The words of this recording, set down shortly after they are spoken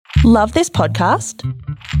Love this podcast?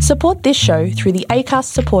 Support this show through the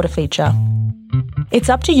Acast supporter feature. It's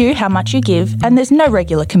up to you how much you give, and there's no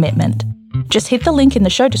regular commitment. Just hit the link in the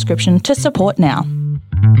show description to support now.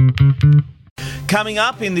 Coming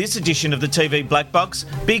up in this edition of the TV Black Box,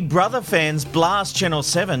 Big Brother fans blast Channel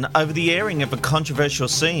 7 over the airing of a controversial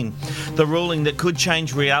scene, the ruling that could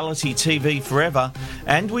change reality TV forever,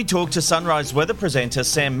 and we talk to Sunrise weather presenter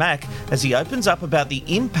Sam Mack as he opens up about the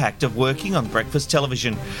impact of working on breakfast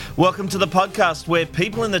television. Welcome to the podcast where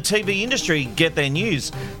people in the TV industry get their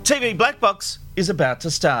news. TV Black Box is about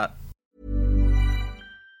to start.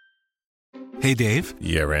 Hey, Dave.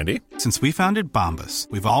 Yeah, Randy? Since we founded Bombas,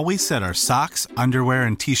 we've always said our socks, underwear,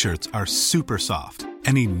 and T-shirts are super soft.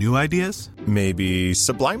 Any new ideas? Maybe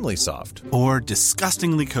sublimely soft. Or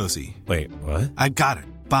disgustingly cozy. Wait, what? I got it.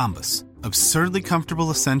 Bombas. Absurdly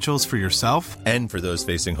comfortable essentials for yourself and for those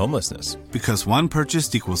facing homelessness. Because one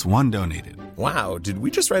purchased equals one donated. Wow, did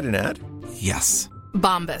we just write an ad? Yes.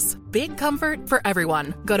 Bombas. Big comfort for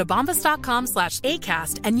everyone. Go to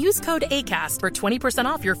bombas.com/ACAST and use code ACAST for 20%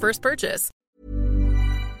 off your first purchase.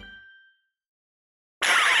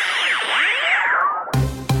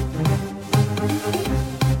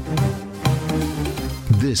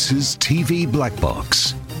 This is TV Black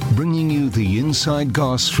Box, bringing you the inside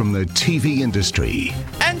goss from the TV industry.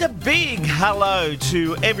 And a big hello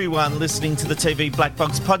to everyone listening to the TV Black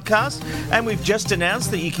Box podcast. And we've just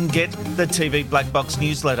announced that you can get the TV Black Box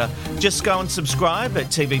newsletter. Just go and subscribe at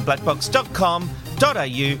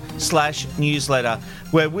tvblackbox.com.au/newsletter,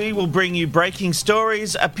 where we will bring you breaking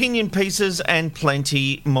stories, opinion pieces, and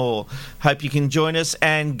plenty more. Hope you can join us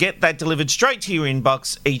and get that delivered straight to your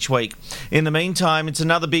inbox each week. In the meantime, it's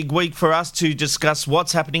another big week for us to discuss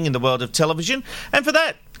what's happening in the world of television. And for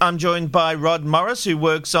that, I'm joined by Rod Morris, who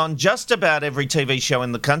works on just about every TV show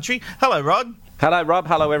in the country. Hello, Rod. Hello, Rob.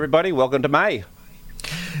 Hello, everybody. Welcome to May.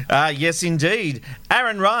 Yes, indeed.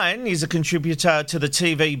 Aaron Ryan is a contributor to the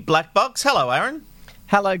TV Black Box. Hello, Aaron.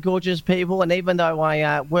 Hello, gorgeous people. And even though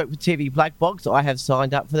I work with TV Black Box, I have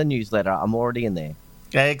signed up for the newsletter. I'm already in there.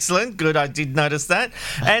 Excellent. Good. I did notice that.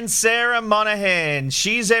 And Sarah Monahan.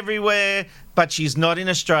 She's everywhere, but she's not in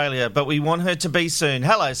Australia. But we want her to be soon.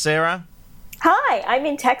 Hello, Sarah. Hi, I'm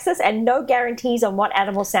in Texas, and no guarantees on what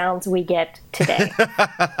animal sounds we get today.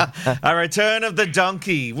 A return of the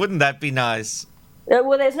donkey. Wouldn't that be nice?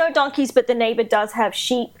 Well, there's no donkeys, but the neighbour does have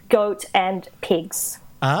sheep, goat, and pigs.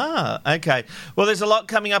 Ah, okay. Well, there's a lot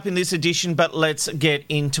coming up in this edition, but let's get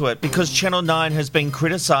into it. Because Channel 9 has been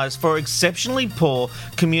criticised for exceptionally poor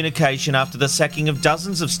communication after the sacking of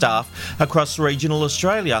dozens of staff across regional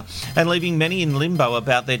Australia and leaving many in limbo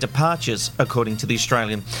about their departures, according to The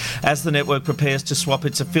Australian. As the network prepares to swap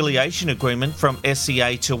its affiliation agreement from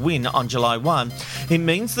SCA to WIN on July 1, it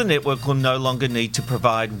means the network will no longer need to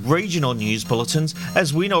provide regional news bulletins,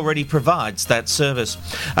 as WIN already provides that service.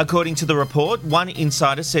 According to the report, one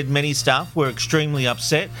insider said many staff were extremely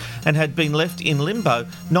upset and had been left in limbo,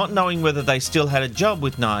 not knowing whether they still had a job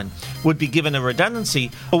with Nine, would be given a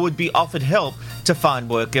redundancy, or would be offered help to find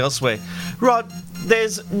work elsewhere. Rod,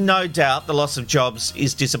 there's no doubt the loss of jobs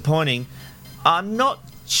is disappointing. I'm not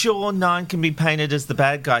sure Nine can be painted as the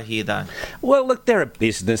bad guy here, though. Well, look, they're a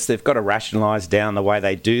business. They've got to rationalise down the way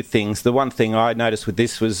they do things. The one thing I noticed with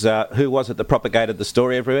this was who was it that propagated the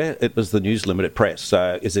story everywhere? It was the News Limited Press.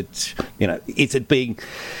 So is it being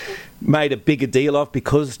made a bigger deal of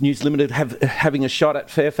because News Limited having a shot at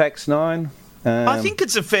Fairfax 9? I think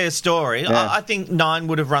it's a fair story. Yeah. I think Nine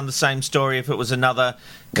would have run the same story if it was another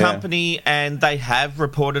company, and they have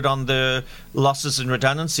reported on the losses and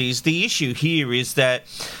redundancies. The issue here is that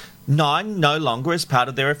Nine no longer, as part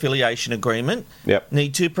of their affiliation agreement,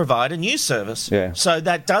 need to provide a news service. Yeah. So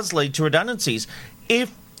that does lead to redundancies.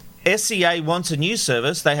 If SCA wants a news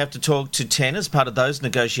service, they have to talk to 10 as part of those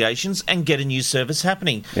negotiations and get a news service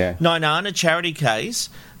happening. Yeah. Nine aren't a charity case.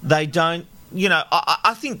 They don't. You know,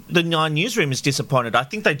 I think the Nine newsroom is disappointed. I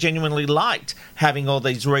think they genuinely liked having all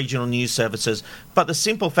these regional news services. But the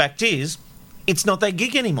simple fact is, it's not their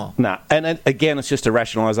gig anymore. No, and again, it's just a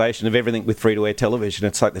rationalisation of everything with free-to-air television.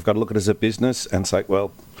 It's like they've got to look at it as a business, and it's like,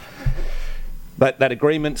 well, that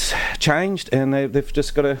agreement's changed, and they've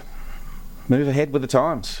just got to move ahead with the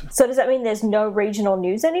times. So does that mean there's no regional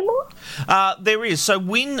news anymore? There is. So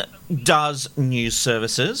WIN does news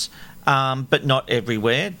services. But not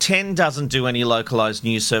everywhere. 10 doesn't do any localised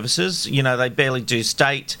news services. You know, they barely do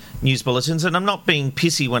state news bulletins. And I'm not being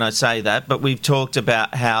pissy when I say that, but we've talked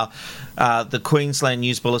about how the Queensland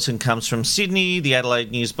News Bulletin comes from Sydney, the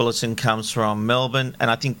Adelaide News Bulletin comes from Melbourne,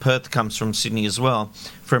 and I think Perth comes from Sydney as well,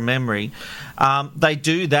 from memory. They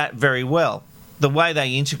do that very well. The way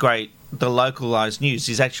they integrate the localised news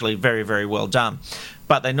is actually very, very well done.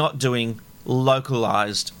 But they're not doing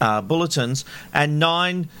localised bulletins, and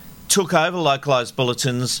Nine took over localised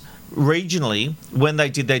bulletins regionally when they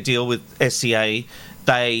did their deal with SCA.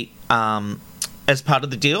 They, as part of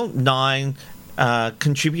the deal, Nine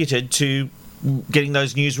contributed to getting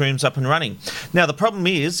those newsrooms up and running. Now, the problem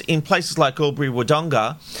is, in places like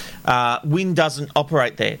Albury-Wodonga, WIN doesn't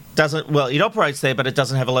operate there. It operates there, but it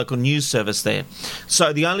doesn't have a local news service there.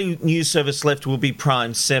 So the only news service left will be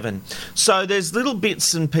Prime 7. So there's little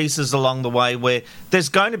bits and pieces along the way where there's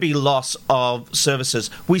going to be loss of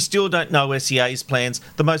services. We still don't know SEA's plans.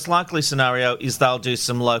 The most likely scenario is they'll do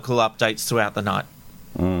some local updates throughout the night.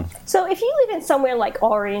 So if you live in somewhere like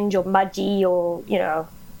Orange or Mudgee or,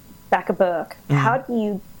 Back-a-Burke, how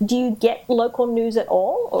do you get local news at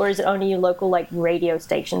all, or is it only your local radio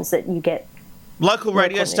stations that you get? Local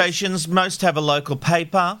radio stations, most have a local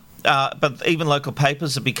paper, but even local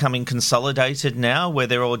papers are becoming consolidated now, where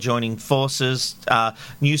they're all joining forces.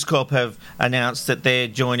 News Corp have announced that they're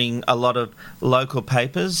joining a lot of local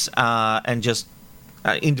papers and just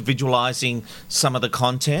individualising some of the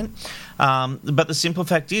content. But the simple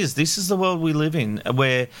fact is, this is the world we live in,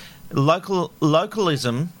 where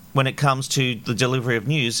localism, when it comes to the delivery of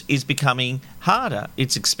news, is becoming harder.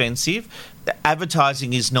 It's expensive. The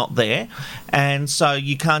advertising is not there. And so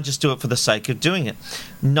you can't just do it for the sake of doing it.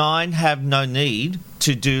 Nine have no need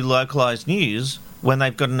to do localised news when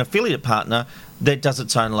they've got an affiliate partner that does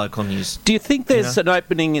its own local news. Do you think there's an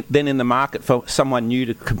opening then in the market for someone new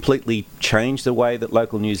to completely change the way that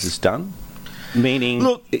local news is done? Meaning,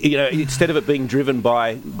 instead of it being driven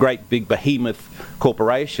by great big behemoth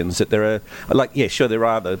corporations, that there are, there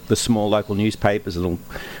are the small local newspapers and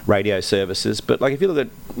radio services, but if you look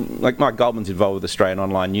at, Mike Goldman's involved with Australian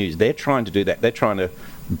Online News, they're trying to do that. They're trying to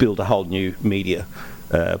build a whole new media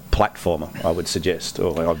platform, I would suggest,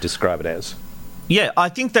 or I'd describe it as. Yeah, I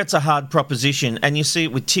think that's a hard proposition, and you see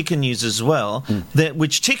it with Ticker News as well,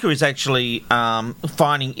 which Ticker is actually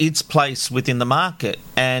finding its place within the market,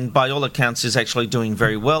 and by all accounts is actually doing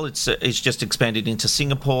very well. It's just expanded into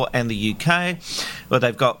Singapore and the UK, where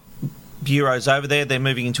they've got bureaus over there. They're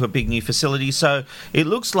moving into a big new facility, so it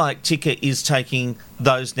looks like Ticker is taking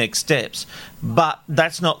those next steps, but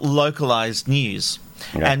that's not localised news.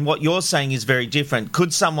 Yeah. And what you're saying is very different.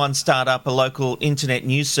 Could someone start up a local internet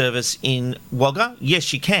news service in Wagga?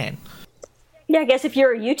 Yes, you can. Yeah, I guess if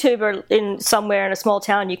you're a YouTuber somewhere in a small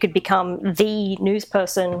town, you could become the news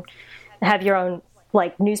person, have your own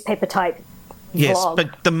newspaper type yes, vlog.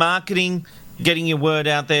 But the marketing, getting your word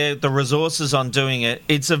out there, the resources on doing it,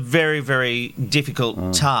 it's a very, very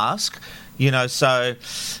difficult task. So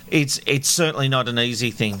it's certainly not an easy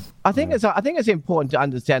thing. I think it's important to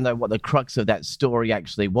understand, though, what the crux of that story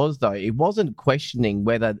actually was, though. It wasn't questioning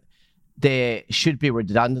whether there should be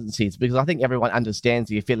redundancies, because I think everyone understands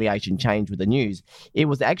the affiliation change with the news. It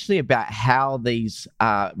was actually about how these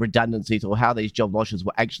redundancies or how these job losses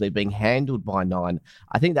were actually being handled by Nine.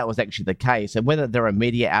 I think that was actually the case. And whether they're a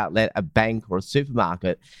media outlet, a bank or a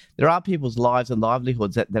supermarket, there are people's lives and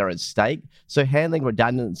livelihoods that are at stake. So handling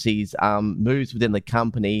redundancies, moves within the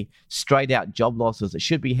company, straight out job losses, it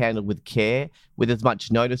should be handled with care, with as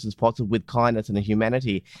much notice as possible, with kindness and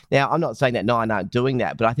humanity. Now, I'm not saying that Nine aren't doing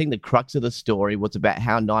that, but I think the crux of the story was about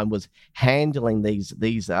how Nine was handling these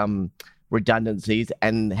redundancies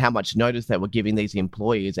and how much notice they were giving these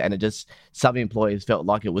employees. And some employers felt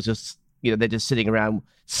like it was just, they're just sitting around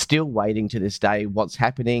still waiting to this day what's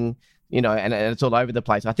happening. And it's all over the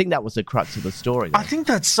place. I think that was the crux of the story, though. I think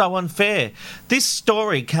that's so unfair. This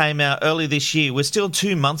story came out early this year. We're still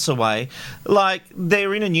 2 months away.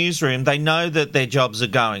 They're in a newsroom. They know that their jobs are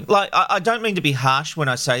going. I don't mean to be harsh when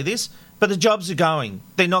I say this, but the jobs are going.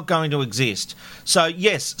 They're not going to exist. So,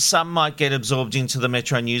 yes, some might get absorbed into the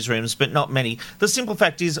Metro newsrooms, but not many. The simple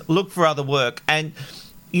fact is, look for other work. And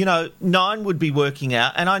Nine would be working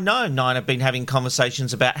out, and I know Nine have been having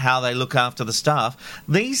conversations about how they look after the staff.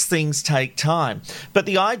 These things take time. But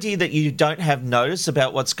the idea that you don't have notice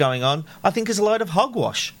about what's going on, I think is a load of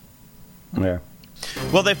hogwash. Yeah.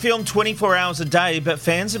 Well, they're filmed 24 hours a day, but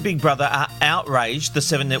fans of Big Brother are outraged. The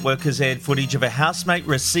Seven Network has aired footage of a housemate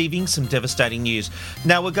receiving some devastating news.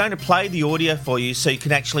 Now, we're going to play the audio for you so you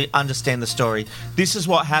can actually understand the story. This is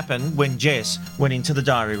what happened when Jess went into the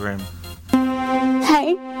diary room.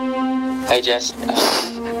 Hey. Hey, Jess.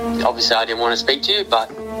 Obviously, I didn't want to speak to you, but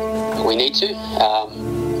we need to.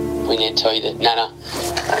 We need to tell you that Nana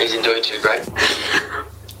isn't doing too great.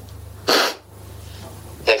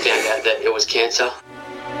 They found out that it was cancer.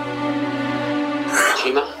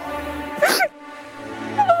 Tumour.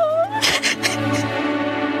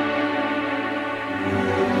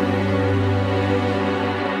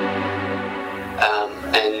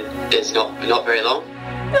 it's not very long.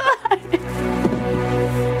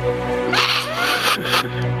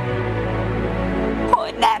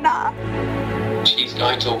 Poor Nana. She's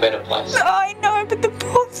going to a better place. I know, but the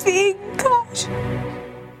poor thing, gosh.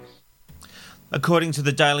 According to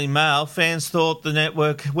the Daily Mail, fans thought the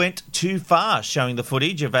network went too far showing the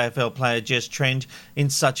footage of AFL player Jess Trend in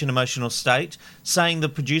such an emotional state, saying the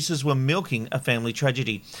producers were milking a family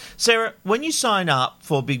tragedy. Sarah, when you sign up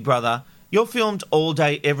for Big Brother, you're filmed all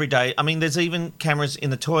day, every day. I mean, there's even cameras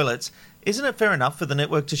in the toilets. Isn't it fair enough for the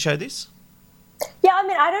network to show this? Yeah, I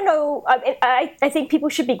mean, I don't know. I think people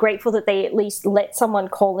should be grateful that they at least let someone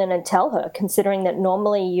call in and tell her, considering that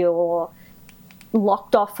normally you're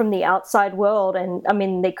locked off from the outside world. And I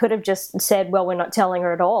mean, they could have just said, well, we're not telling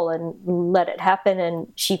her at all and let it happen.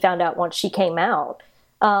 And she found out once she came out.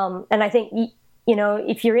 And I think, you know,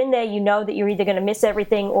 if you're in there, you know that you're either going to miss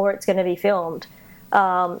everything or it's going to be filmed.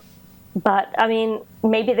 But I mean,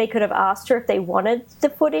 maybe they could have asked her if they wanted the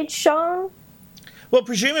footage shown. Well,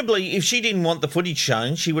 presumably, if she didn't want the footage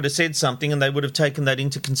shown, she would have said something and they would have taken that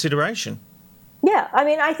into consideration. Yeah, I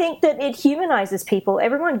mean, I think that it humanizes people.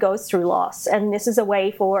 Everyone goes through loss, and this is a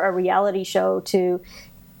way for a reality show to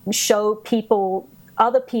show people,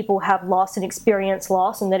 other people have loss and experience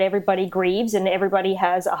loss, and that everybody grieves and everybody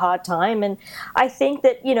has a hard time. And I think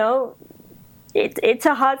that, you know, it's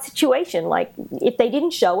a hard situation. Like, if they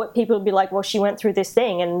didn't show it, people would be like, well, she went through this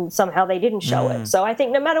thing, and somehow they didn't show it. So I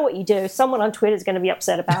think no matter what you do, someone on Twitter is going to be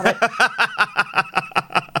upset about it.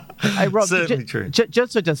 Hey, Rob, Certainly true.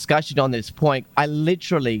 Just a discussion on this point. I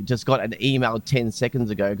literally just got an email 10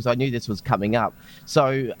 seconds ago because I knew this was coming up.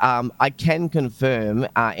 So I can confirm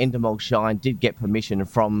Endemol Shine did get permission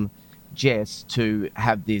from Jess to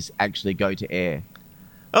have this actually go to air.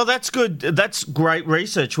 Oh, that's good. That's great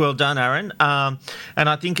research. Well done, Aaron. And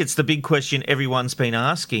I think it's the big question everyone's been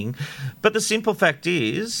asking. But the simple fact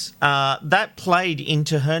is that played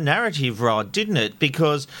into her narrative, Rod, didn't it?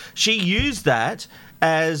 Because she used that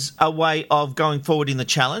as a way of going forward in the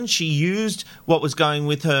challenge. She used what was going on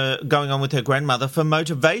with her grandmother for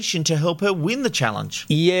motivation to help her win the challenge.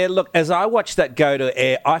 Yeah, look, as I watched that go to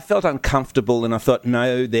air, I felt uncomfortable and I thought,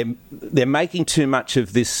 no, they're making too much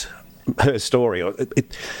of this, her story.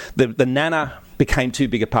 The Nana became too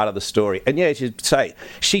big a part of the story. And yeah, as you say,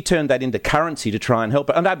 she turned that into currency to try and help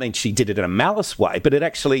her. I don't mean she did it in a malice way, but it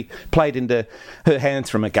actually played into her hands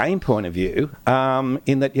from a game point of view,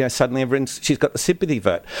 in that, you know, suddenly she's got the sympathy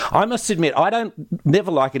vote. I must admit, I never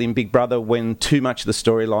like it in Big Brother when too much of the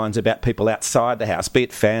storyline's about people outside the house, be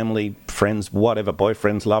it family, friends, whatever,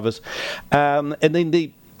 boyfriends, lovers. And in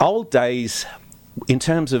the old days, in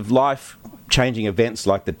terms of life-changing events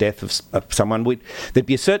like the death of someone, there'd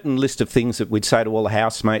be a certain list of things that we'd say to all the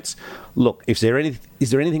housemates, look, is there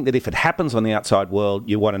anything that if it happens on the outside world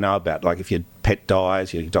you want to know about, like if your pet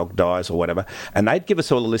dies, your dog dies or whatever, and they'd give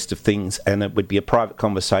us all a list of things and it would be a private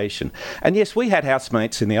conversation. And yes, we had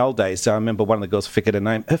housemates in the old days. I remember one of the girls, I forget her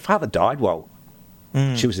name, her father died while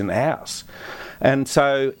she was in the house. And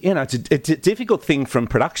so, you know, it's a difficult thing from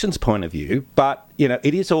production's point of view, but, you know,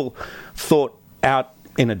 it is all thought out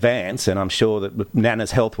in advance, and I'm sure that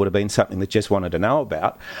Nana's health would have been something that Jess wanted to know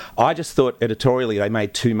about. I just thought editorially they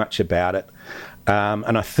made too much about it.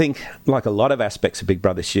 And I think, like a lot of aspects of Big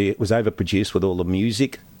Brother this year, it was overproduced with all the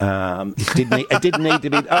music. It didn't need to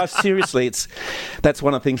be... Oh, seriously, that's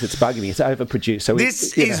one of the things that's bugging me. It's overproduced. So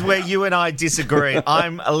this is where you and I disagree.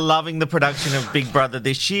 I'm loving the production of Big Brother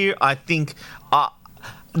this year. I think...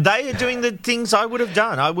 they are doing the things I would have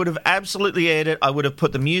done. I would have absolutely aired it. I would have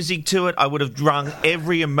put the music to it. I would have drung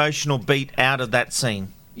every emotional beat out of that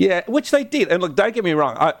scene. Yeah, which they did. And look, don't get me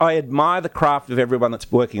wrong. I admire the craft of everyone that's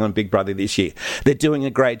working on Big Brother this year. They're doing a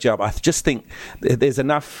great job. I just think there's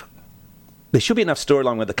enough... There should be enough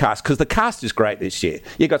storyline with the cast, because the cast is great this year.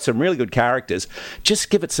 You've got some really good characters. Just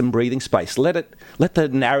give it some breathing space. Let the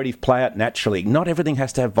narrative play out naturally. Not everything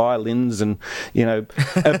has to have violins and, you know,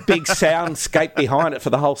 a big soundscape behind it for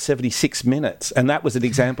the whole 76 minutes. And that was an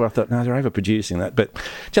example. I thought, no, they're overproducing that. But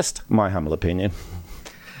just my humble opinion.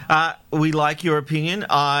 We like your opinion.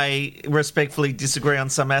 I respectfully disagree on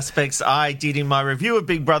some aspects. I did, in my review of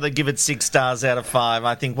Big Brother, give it 6 stars out of 5.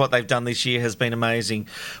 I think what they've done this year has been amazing.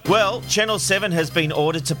 Well, Channel 7 has been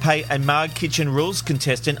ordered to pay a Marg Kitchen Rules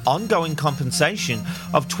contestant ongoing compensation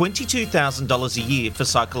of $22,000 a year for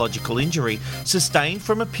psychological injury sustained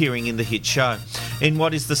from appearing in the hit show, in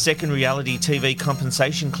what is the second reality TV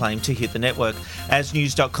compensation claim to hit the network. As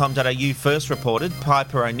news.com.au first reported,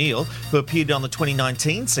 Piper O'Neill, who appeared on the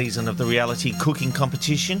 2019 season season of the reality cooking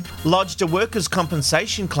competition, lodged a workers'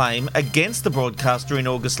 compensation claim against the broadcaster in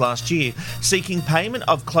August last year, seeking payment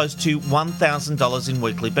of close to $1,000 in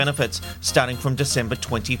weekly benefits, starting from December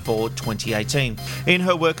 24, 2018. In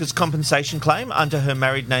her workers' compensation claim under her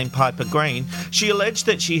married name Piper Green, she alleged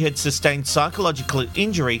that she had sustained psychological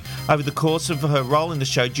injury over the course of her role in the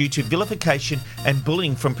show due to vilification and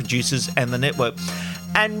bullying from producers and the network.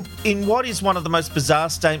 And in what is one of the most bizarre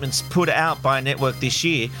statements put out by a network this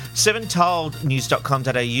year, Seven told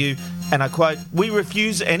news.com.au, and I quote, "We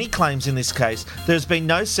refuse any claims in this case. There has been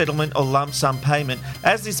no settlement or lump sum payment.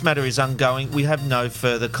 As this matter is ongoing, we have no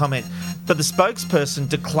further comment." But the spokesperson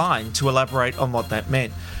declined to elaborate on what that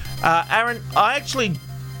meant. Aaron, I actually,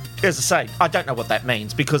 as I say, I don't know what that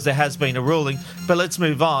means because there has been a ruling, but let's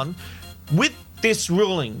move on. With this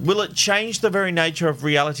ruling, will it change the very nature of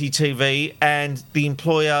reality TV and the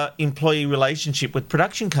employer-employee relationship with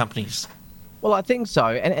production companies? Well, I think so.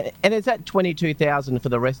 And is that $22,000 for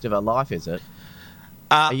the rest of her life, is it?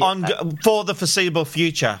 For the foreseeable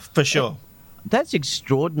future, for sure. That's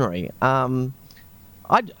extraordinary. At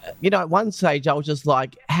one stage I was just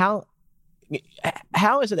like, how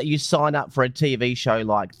is it that you sign up for a TV show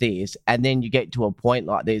like this and then you get to a point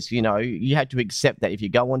like this? You know, you have to accept that if you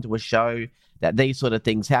go onto a show that these sort of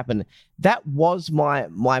things happen. That was my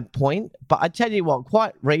point. But I tell you what,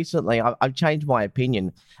 quite recently I've changed my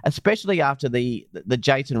opinion, especially after the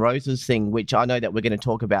Jason Roses thing, which I know that we're going to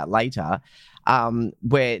talk about later,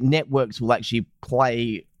 where networks will actually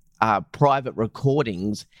play private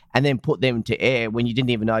recordings and then put them to air when you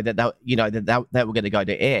didn't even know that they were going to go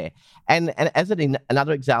to air. And as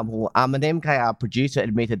another example, an MKR producer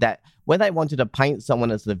admitted that when they wanted to paint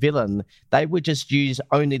someone as the villain, they would just use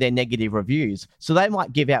only their negative reviews. So they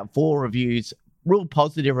might give out 4 reviews, real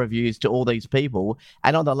positive reviews to all these people,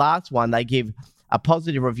 and on the last one they give a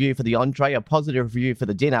positive review for the entree, a positive review for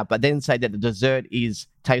the dinner, but then say that the dessert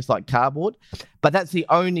tastes like cardboard. But that's the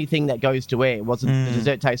only thing that goes to air, wasn't the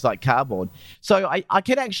dessert tastes like cardboard. So I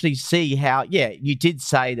can actually see how, you did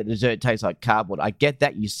say that dessert tastes like cardboard. I get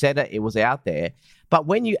that. You said it. It was out there. But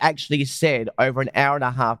when you actually said over an hour and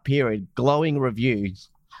a half period, glowing reviews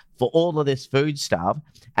for all of this food stuff,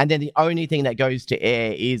 and then the only thing that goes to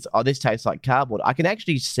air is, this tastes like cardboard, I can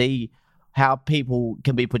actually see how people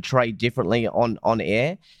can be portrayed differently on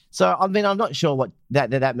air. So, I mean, I'm not sure what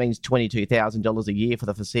that means, $22,000 a year for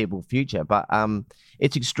the foreseeable future, but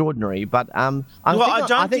it's extraordinary. But I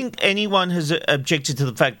don't think anyone has objected to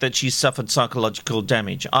the fact that she suffered psychological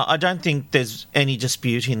damage. I don't think there's any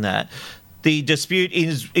dispute in that. The dispute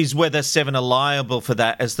is whether Seven are liable for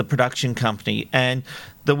that as the production company, and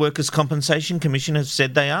the Workers' Compensation Commission has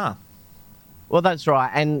said they are. Well, that's right.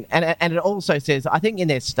 And it also says, I think in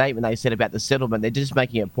their statement they said about the settlement, they're just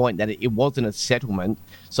making a point that it wasn't a settlement.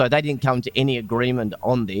 So they didn't come to any agreement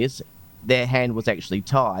on this. Their hand was actually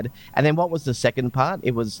tied. And then what was the second part?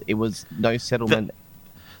 It was no settlement.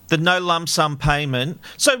 The no lump sum payment.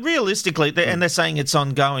 So realistically, and they're saying it's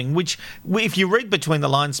ongoing, which if you read between the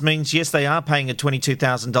lines means, yes, they are paying a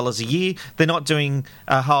 $22,000 a year. They're not doing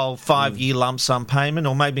a whole 5-year lump sum payment,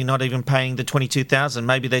 or maybe not even paying the $22,000.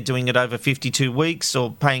 Maybe they're doing it over 52 weeks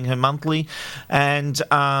or paying her monthly. And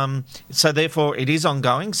so therefore it is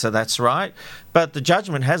ongoing, so that's right. But the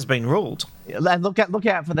judgment has been ruled. Look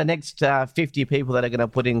out for the next 50 people that are going to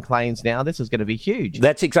put in claims now. This is going to be huge.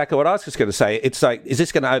 That's exactly what I was just going to say. It's like, is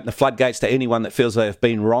this going to open the floodgates to anyone that feels they've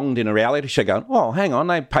been wronged in a reality show going, oh, hang on,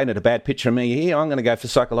 they painted a bad picture of me here, I'm going to go for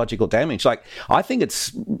psychological damage. Like, I think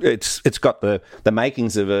it's got the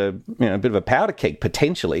makings of a bit of a powder keg,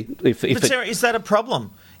 potentially. But Sarah, is that a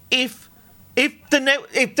problem? If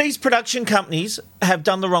these production companies have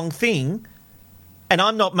done the wrong thing, and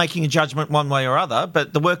I'm not making a judgment one way or other,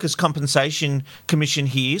 but the Workers' Compensation Commission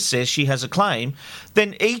here says she has a claim,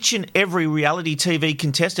 then each and every reality TV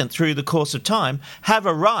contestant through the course of time have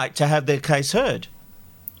a right to have their case heard.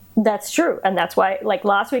 That's true. And that's why, like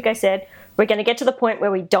last week I said, we're going to get to the point where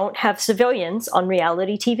we don't have civilians on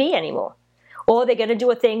reality TV anymore. Or they're going to do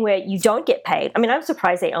a thing where you don't get paid. I mean, I'm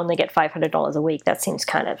surprised they only get $500 a week. That seems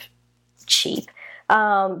kind of cheap.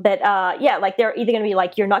 Like they're either going to be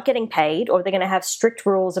like, you're not getting paid, or they're going to have strict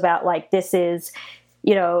rules about like, this is,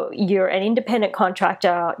 you're an independent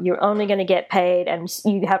contractor, you're only going to get paid, and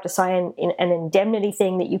you have to sign an indemnity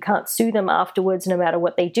thing that you can't sue them afterwards no matter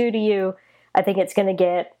what they do to you. I think it's going to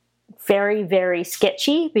get very, very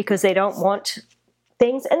sketchy because they don't want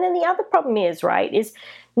things. And then the other problem is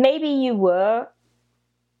maybe you were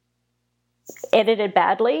edited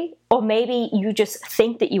badly, or maybe you just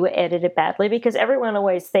think that you were edited badly, because everyone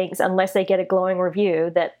always thinks, unless they get a glowing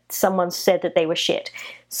review, that someone said that they were shit.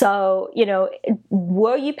 So, you know,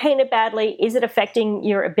 were you painted badly? Is it affecting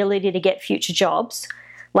your ability to get future jobs?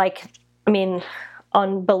 Like, I mean,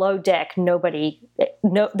 on Below Deck,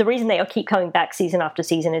 the reason they keep coming back season after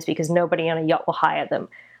season is because nobody on a yacht will hire them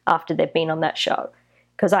after they've been on that show.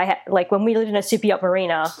 Because when we lived in a super yacht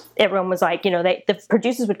marina, everyone was like, you know, the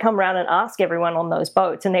producers would come around and ask everyone on those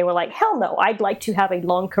boats, and they were like, hell no, I'd like to have a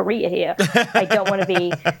long career here. I don't want to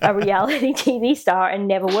be a reality TV star and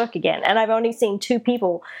never work again. And I've only seen 2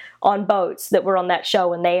 people on boats that were on that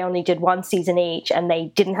show, and they only did 1 season each, and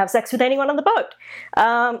they didn't have sex with anyone on the boat.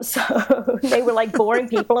 So they were like boring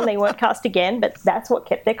people, and they weren't cast again, but that's what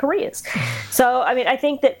kept their careers. So, I mean, I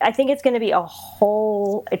think it's going to be a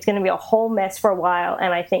whole mess for a while,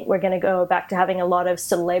 and I think we're going to go back to having a lot of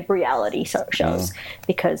celeb-reality shows,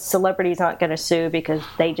 because celebrities aren't going to sue because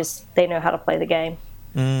they know how to play the game.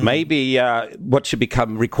 Maybe what should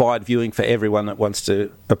become required viewing for everyone that wants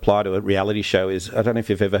to apply to a reality show is, I don't know if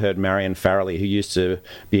you've ever heard Marianne Farrelly, who used to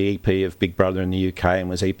be EP of Big Brother in the UK and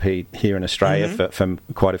was EP here in Australia for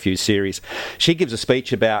quite a few series. She gives a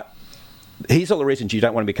speech about, here's all the reasons you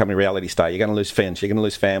don't want to become a reality star. You're going to lose friends, you're going to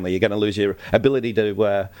lose family, you're going to lose your ability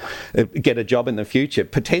to get a job in the future,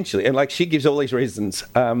 potentially. And, like, she gives all these reasons.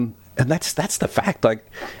 And that's the fact. Like,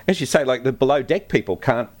 as you say, like, the Below Deck people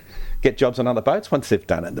can't get jobs on other boats once they've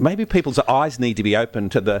done it. Maybe people's eyes need to be open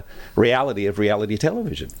to the reality of reality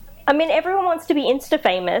television. I mean, everyone wants to be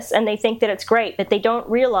Insta-famous, and they think that it's great, but they don't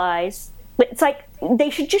realise... It's like they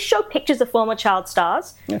should just show pictures of former child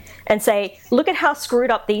stars and say, look at how screwed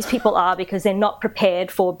up these people are because they're not prepared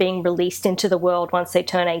for being released into the world once they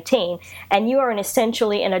turn 18. And you are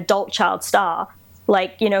essentially an adult child star,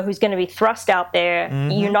 like, you know, who's going to be thrust out there.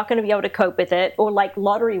 You're not going to be able to cope with it. Or like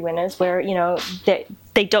lottery winners where, you know,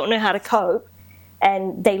 they don't know how to cope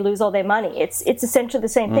and they lose all their money. It's essentially the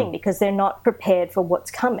same thing because they're not prepared for what's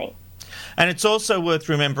coming. And it's also worth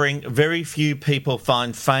remembering very few people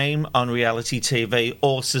find fame on reality TV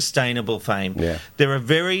or sustainable fame. Yeah. There are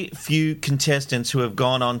very few contestants who have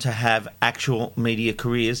gone on to have actual media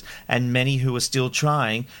careers, and many who are still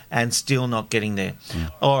trying and still not getting there. Yeah.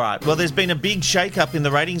 All right. Well, there's been a big shake-up in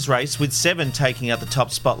the ratings race, with Seven taking out the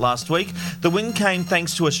top spot last week. The win came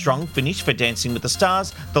thanks to a strong finish for Dancing with the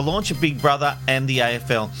Stars, the launch of Big Brother and the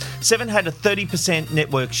AFL. Seven had a 30%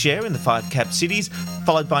 network share in the 5 capped cities,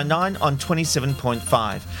 followed by 9 on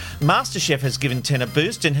 27.5. MasterChef has given 10 a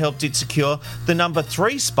boost and helped it secure the number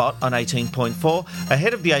 3 spot on 18.4,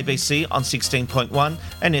 ahead of the ABC on 16.1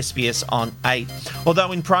 and SBS on 8.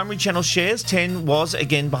 Although in primary channel shares, 10 was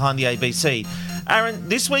again behind the ABC. Aaron,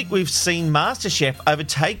 this week we've seen MasterChef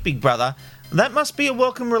overtake Big Brother. That must be a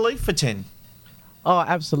welcome relief for 10. Oh,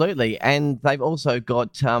 absolutely. And they've also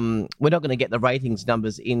got, we're not going to get the ratings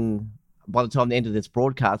numbers in by the time the end of this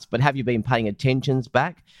broadcast, but have you been paying attentions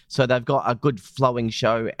back? So they've got a good flowing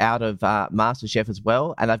show out of MasterChef as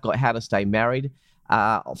well, and they've got How to Stay Married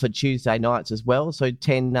for Tuesday nights as well. So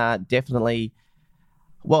 10 definitely,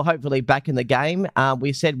 well, hopefully back in the game.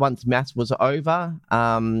 We said once Maths was over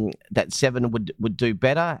that 7 would do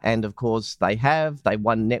better, and of course they have. They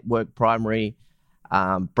won network, primary,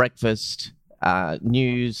 breakfast,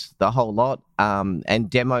 news, the whole lot, and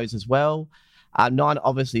demos as well. 9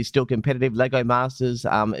 obviously still competitive. Lego Masters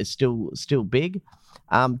is still big.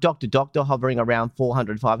 Doctor hovering around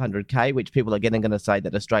 400, 500k, which people are again going to say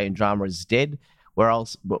that Australian drama is dead. Where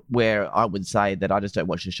I would say that I just don't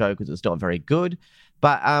watch the show because it's not very good.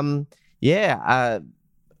 But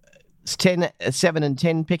it's 7 and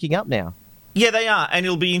 10 picking up now. Yeah, they are, and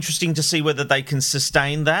it'll be interesting to see whether they can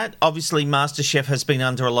sustain that. Obviously, MasterChef has been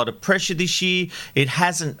under a lot of pressure this year. It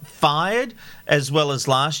hasn't fired as well as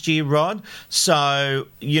last year, Rod. So,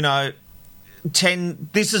 you know, 10.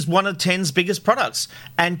 This is one of 10's biggest products,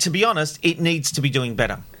 and to be honest, it needs to be doing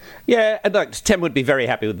better. Yeah, and look, 10 would be very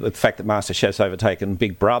happy with the fact that MasterChef's overtaken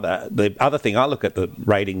Big Brother. The other thing I look at the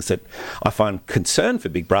ratings that I find concern for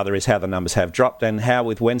Big Brother is how the numbers have dropped, and how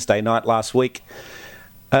with Wednesday night last week,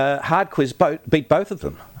 Hard Quiz beat both of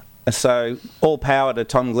them. So all power to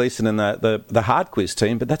Tom Gleeson and the Hard Quiz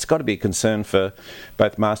team, but that's got to be a concern for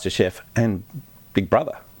both MasterChef and Big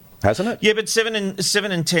Brother. hasn't it? Yeah, but 7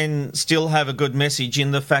 and 10 still have a good message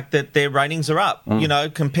in the fact that their ratings are up. You know,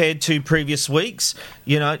 compared to previous weeks,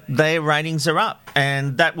 you know, their ratings are up,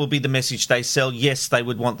 and that will be the message they sell. Yes, they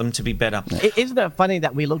would want them to be better. Isn't it funny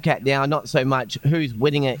that we look at now not so much who's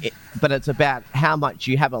winning it, but it's about how much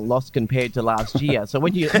you haven't lost compared to last year. So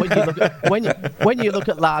when you look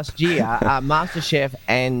at last year, MasterChef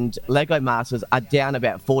and Lego Masters are down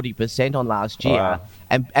about 40% on last year. Wow.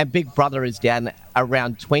 And Big Brother is down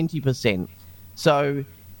around 20%. So,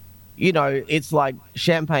 you know, it's like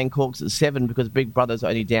champagne corks at 7 because Big Brother's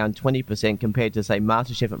only down 20% compared to, say,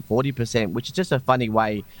 MasterChef at 40%, which is just a funny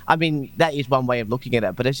way. I mean, that is one way of looking at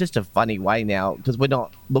it, but it's just a funny way now because we're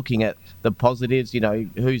not looking at the positives, you know,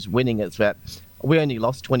 who's winning. It's that we only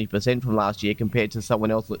lost 20% from last year compared to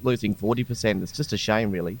someone else losing 40%. It's just a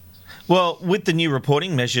shame, really. Well, with the new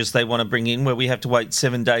reporting measures they want to bring in where we have to wait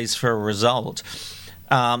 7 days for a result,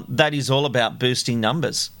 that is all about boosting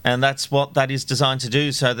numbers, and that's what that is designed to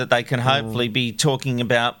do so that they can hopefully be talking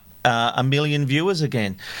about 1 million viewers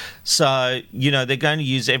again. So, you know, they're going to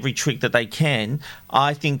use every trick that they can.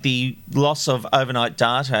 I think the loss of overnight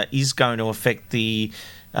data is going to affect the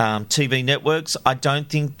TV networks. I don't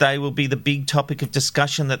think they will be the big topic of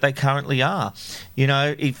discussion that they currently are. You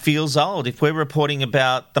know, it feels old. If we're reporting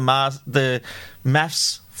about the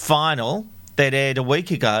MAFS final that aired a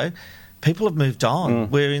week ago, people have moved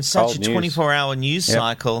on. We're in such a 24-hour news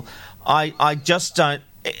cycle. I just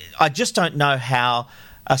don't know how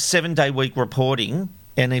a 7-day week reporting,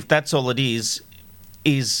 and if that's all it is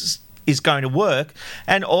going to work.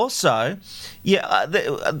 And also,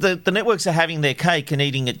 the networks are having their cake and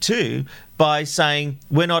eating it too by saying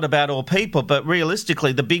we're not about all people, but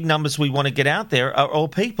realistically the big numbers we want to get out there are all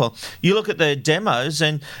people. You look at the demos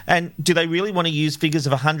and do they really want to use figures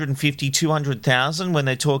of 150, 200,000 when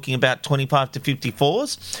they're talking about 25 to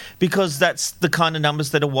 54s? Because that's the kind of numbers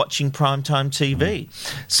that are watching primetime TV.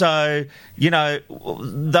 So, you know,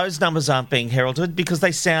 those numbers aren't being heralded because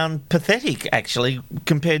they sound pathetic, actually,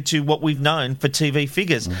 compared to what we've known for TV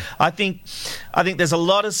figures. I think there's a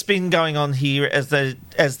lot of spin going on here as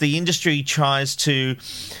the industry tries to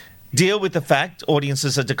deal with the fact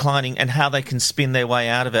audiences are declining and how they can spin their way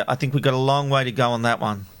out of it. I think we've got a long way to go on that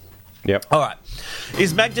one. Yep. All right.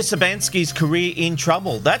 Is Magda Szubanski's career in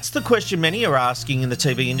trouble? That's the question many are asking in the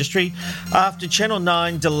TV industry after Channel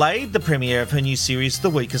 9 delayed the premiere of her new series, The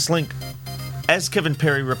Weakest Link. As Kevin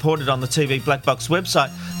Perry reported on the TV Black Box website,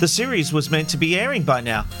 the series was meant to be airing by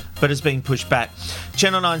now, but has been pushed back.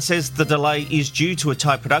 Channel 9 says the delay is due to a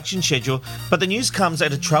tight production schedule, but the news comes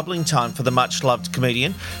at a troubling time for the much-loved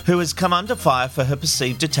comedian who has come under fire for her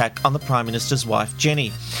perceived attack on the Prime Minister's wife,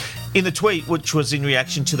 Jenny. In the tweet, which was in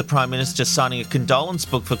reaction to the Prime Minister signing a condolence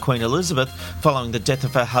book for Queen Elizabeth following the death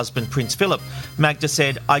of her husband, Prince Philip, Magda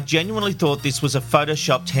said, "I genuinely thought this was a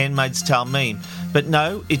photoshopped Handmaid's Tale meme, but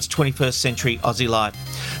no, it's 21st century Aussie life."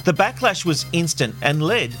 The backlash was instant and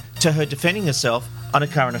led to her defending herself on a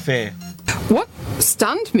current affair. What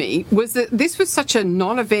stunned me was that this was such a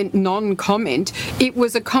non-event, non-comment. It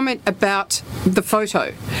was a comment about the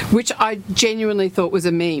photo, which I genuinely thought was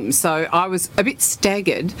a meme. So I was a bit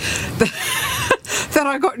staggered that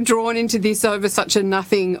I got drawn into this over such a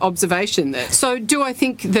nothing observation. So do I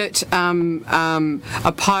think that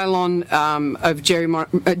a pile-on of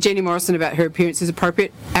Jenny Morrison about her appearance is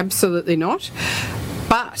appropriate? Absolutely not.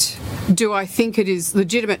 But do I think it is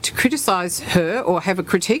legitimate to criticise her or have a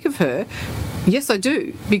critique of her? Yes, I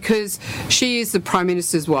do, because she is the Prime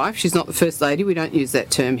Minister's wife. She's not the First Lady. We don't use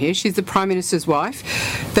that term here. She's the Prime Minister's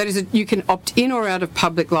wife. That is, you can opt in or out of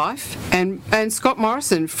public life. And Scott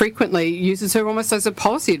Morrison frequently uses her almost as a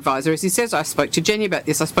policy advisor. As he says, I spoke to Jenny about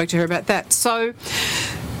this, I spoke to her about that. So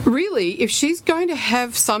really, if she's going to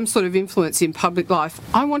have some sort of influence in public life,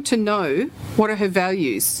 I want to know what are her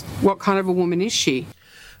values. What kind of a woman is she?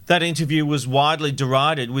 That interview was widely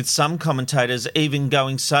derided, with some commentators even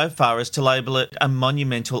going so far as to label it a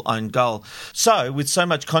monumental own goal. So, with so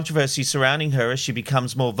much controversy surrounding her as she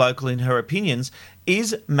becomes more vocal in her opinions,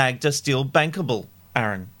 is Magda still bankable,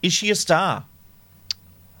 Aaron? Is she a star?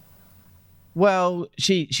 Well,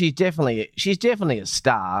 she's definitely a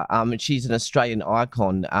star. She's an Australian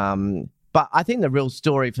icon. But I think the real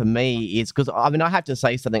story for me is because, I mean, I have to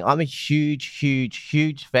say something. I'm a huge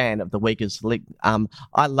fan of The Weakest Link.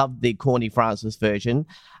 I love the Corny Francis version.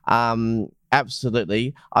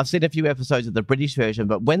 Absolutely. I've seen a few episodes of the British version,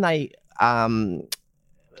 but when they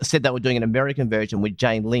said they were doing an American version with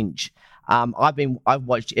Jane Lynch, I've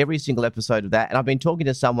watched every single episode of that, and I've been talking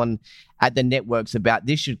to someone at the networks about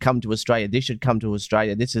this should come to Australia.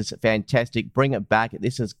 This is fantastic. Bring it back.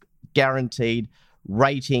 This is guaranteed.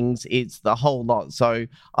 ratings, it's the whole lot. So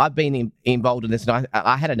I've been involved in this, and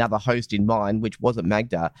I had another host in mind, which wasn't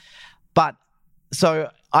Magda. But so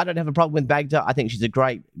I don't have a problem with Magda. I think she's a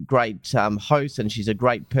great host, and she's a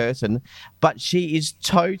great person. But she is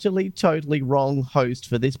totally wrong host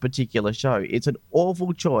for this particular show. It's an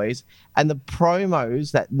awful choice. And the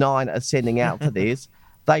promos that Nine are sending out for this,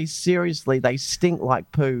 they stink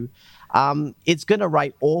like poo. It's going to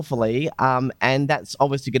rate awfully, and that's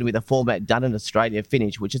obviously going to be the format done in Australia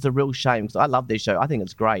finish, which is a real shame because I love this show. I think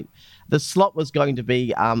it's great. The slot was going to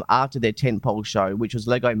be after their tentpole show, which was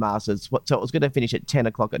Lego Masters, so it was going to finish at 10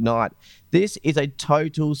 o'clock at night. This is a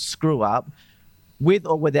total screw-up, with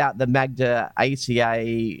or without the Magda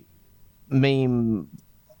ACA meme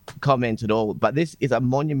comment at all, but this is a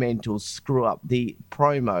monumental screw-up. The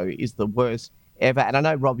promo is the worst ever. And I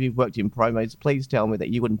know, Rob, you've worked in promos. Please tell me that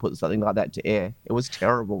you wouldn't put something like that to air. It was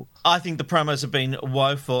terrible. I think the promos have been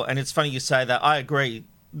woeful, and it's funny you say that. I agree.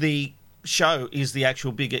 The show is the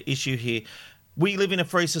actual bigger issue here. We live in a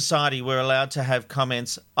free society. We're allowed to have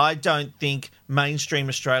comments. I don't think mainstream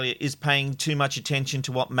Australia is paying too much attention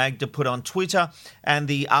to what Magda put on Twitter and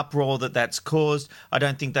the uproar that's caused. I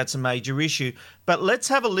don't think that's a major issue. But let's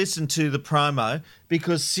have a listen to the promo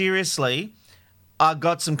because, seriously, I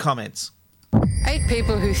got some comments. 8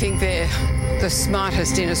 people who think they're the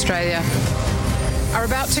smartest in Australia are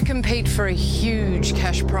about to compete for a huge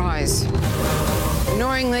cash prize.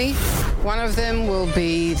 Annoyingly, one of them will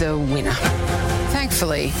be the winner.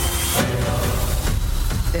 Thankfully,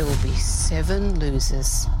 there will be 7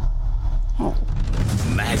 losers.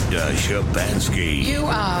 Magda Szubanski. You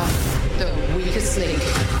are the weakest link.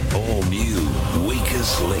 All new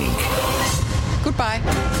Weakest Link. Goodbye.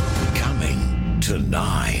 Coming to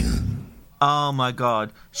 9. Oh, my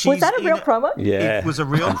God. Was that a real promo? Yeah. It was a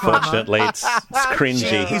real Unfortunately, promo. it's cringy.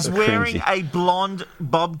 She is wearing a blonde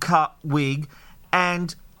bob cut wig,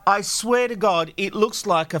 and I swear to God, it looks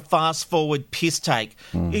like a fast-forward piss take.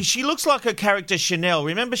 She looks like her character Chanel.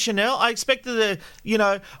 Remember Chanel? I expected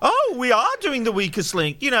we are doing the Weakest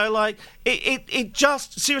Link. It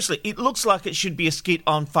just, seriously, it looks like it should be a skit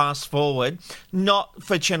on Fast Forward, not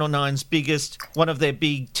for Channel 9's one of their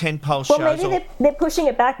big tentpole shows. Well, maybe they're pushing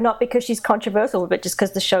it back not because she's controversial, but just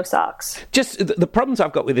because the show sucks. Just the problems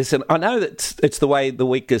I've got with this, and I know that it's the way the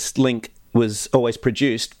Weakest Link was always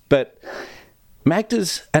produced, but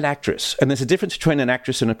Magda's an actress, and there's a difference between an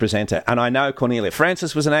actress and a presenter. And I know Cornelia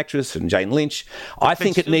Francis was an actress, and Jane Lynch. I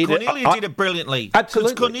think it needed... Cornelia did it brilliantly.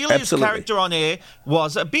 Absolutely. Because Cornelia's character on air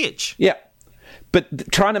was a bitch. Yeah.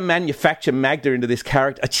 But trying to manufacture Magda into this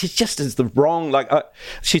character, she just is the wrong...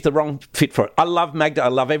 she's the wrong fit for it. I love Magda. I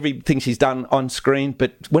love everything she's done on screen.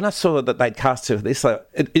 But when I saw that they'd cast her for this,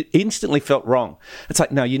 it instantly felt wrong. It's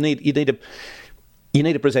like, no, you need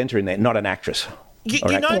a presenter in there, not an actress.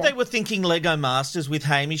 You know they were thinking Lego Masters with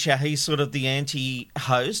Hamish, how he's sort of the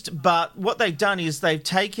anti-host, but what they've done is they've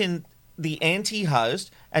taken the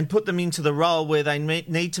anti-host and put them into the role where they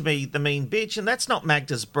need to be the mean bitch, and that's not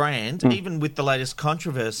Magda's brand, even with the latest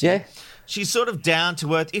controversy. Yeah. She's sort of down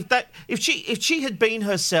to earth. If she had been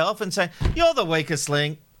herself and say, "You're the Weakest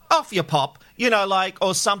Link, off your pop,"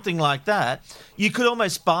 or something like that, you could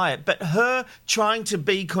almost buy it. But her trying to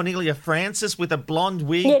be Cornelia Francis with a blonde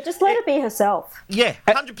wig... Yeah, just let her be herself. Yeah,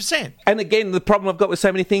 100%. And again, the problem I've got with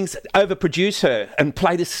so many things, overproduce her and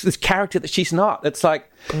play this character that she's not. It's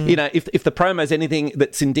like, if the promo's anything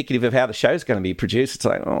that's indicative of how the show's going to be produced, it's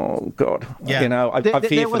like, oh, God. Yeah. I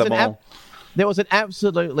fear for them all. There was an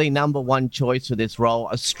absolutely number one choice for this role,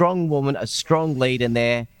 a strong woman, a strong lead in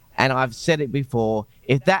there. And I've said it before,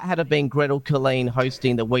 if that had been Gretel Killeen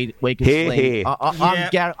hosting the Weakest Link, I'm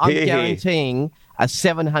guaranteeing a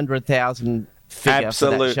 700,000 figure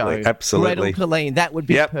for that show. Absolutely. Gretel Killeen, that would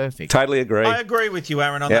be perfect. Totally agree. I agree with you,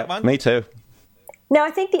 Aaron, on that one. Me too. Now,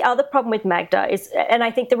 I think the other problem with Magda is, and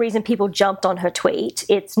I think the reason people jumped on her tweet,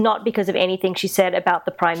 it's not because of anything she said about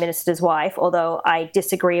the Prime Minister's wife, although I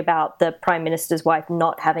disagree about the Prime Minister's wife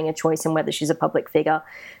not having a choice in whether she's a public figure,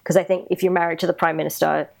 because I think if you're married to the Prime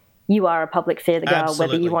Minister, you are a public figure,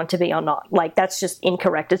 whether you want to be or not. That's just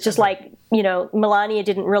incorrect. It's just like, Melania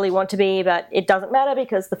didn't really want to be, but it doesn't matter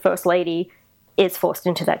because the First Lady is forced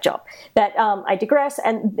into that job. But I digress.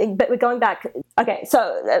 But we're going back. Okay,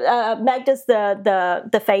 so Magda's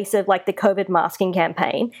the face of the COVID masking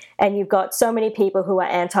campaign, and you've got so many people who are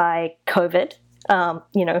anti-COVID.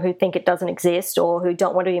 Who think it doesn't exist or who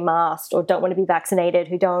don't want to be masked or don't want to be vaccinated,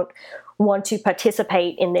 who don't want to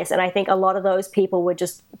participate in this. And I think a lot of those people were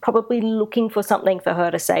just probably looking for something for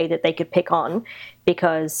her to say that they could pick on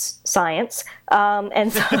because science.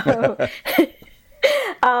 And so,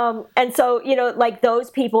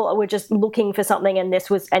 those people were just looking for something and this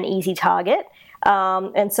was an easy target.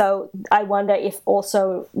 And so I wonder if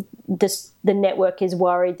also the network is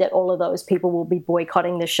worried that all of those people will be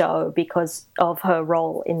boycotting the show because of her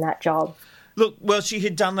role in that job. Look, well, she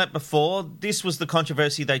had done that before. This was the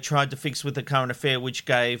controversy they tried to fix with The Current Affair, which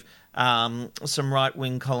gave some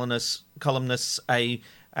right-wing columnists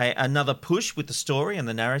another push with the story and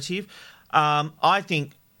the narrative. I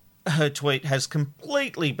think her tweet has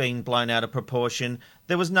completely been blown out of proportion.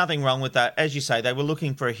 There was nothing wrong with that. As you say, they were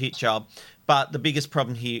looking for a hit job. But the biggest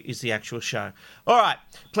problem here is the actual show. All right,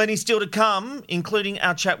 plenty still to come, including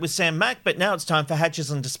our chat with Sam Mack. But now it's time for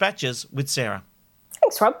Hatches and Dispatches with Sarah.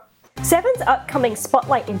 Thanks, Rob. Seven's upcoming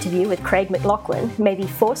Spotlight interview with Craig McLachlan may be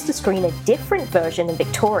forced to screen a different version in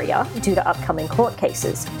Victoria due to upcoming court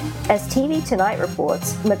cases. As TV Tonight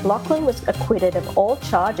reports, McLachlan was acquitted of all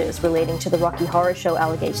charges relating to the Rocky Horror Show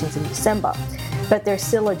allegations in December. But there's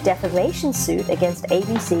still a defamation suit against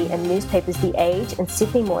ABC and newspapers The Age and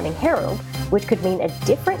Sydney Morning Herald, which could mean a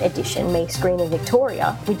different edition may screen in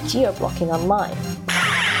Victoria with geo-blocking online.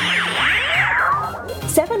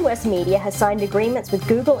 Seven West Media has signed agreements with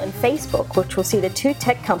Google and Facebook, which will see the two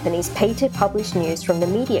tech companies pay to publish news from the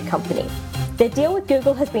media company. Their deal with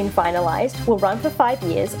Google has been finalised, will run for 5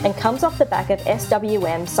 years, and comes off the back of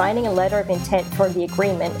SWM signing a letter of intent for the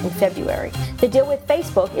agreement in February. The deal with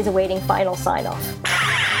Facebook is awaiting final sign-off.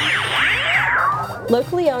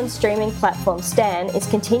 Locally owned streaming platform Stan is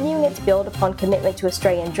continuing its build upon commitment to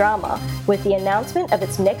Australian drama with the announcement of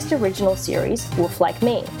its next original series, Wolf Like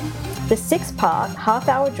Me. The 6-part,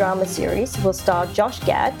 half-hour drama series will star Josh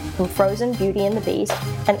Gad from Frozen, Beauty and the Beast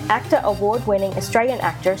and actor award-winning Australian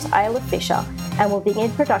actress Isla Fisher, and will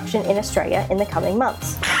begin production in Australia in the coming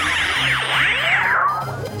months.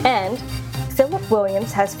 And Philip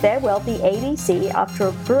Williams has farewelled the ABC after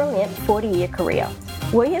a brilliant 40-year career.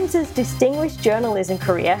 Williams' distinguished journalism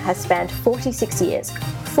career has spanned 46 years,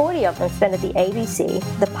 40 of them spent at the ABC,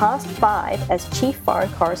 the past 5 as chief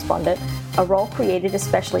foreign correspondent, a role created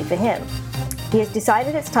especially for him. He has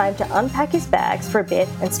decided it's time to unpack his bags for a bit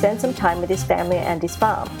and spend some time with his family and his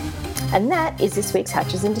farm. And that is this week's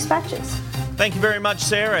Hatches and Dispatches. Thank you very much,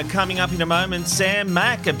 Sarah. Coming up in a moment, Sam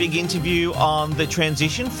Mack, a big interview on the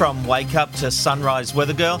transition from Wake Up to Sunrise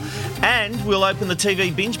Weather Girl. And we'll open the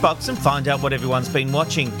TV binge box and find out what everyone's been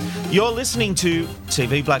watching. You're listening to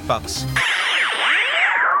TV Black Box.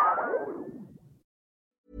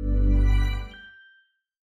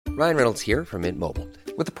 Ryan Reynolds here from Mint Mobile.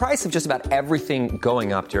 With the price of just about everything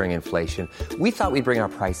going up during inflation, we thought we'd bring our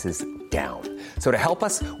prices down. So to help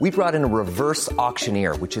us, we brought in a reverse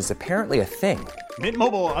auctioneer, which is apparently a thing. Mint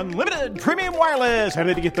Mobile Unlimited Premium Wireless. How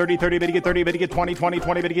to get 30, 30, bit to get 30, bit to get 20, 20,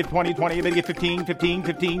 20, bit to get 20, 20, bit to get 15, 15,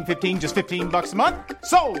 15, 15, just $15 a month?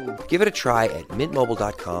 Sold! Give it a try at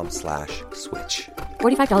mintmobile.com/switch.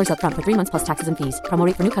 $45 up front for 3 months plus taxes and fees. Promo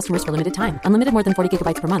rate for new customers for limited time. Unlimited more than 40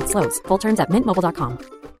 gigabytes per month. Slows full terms at mintmobile.com.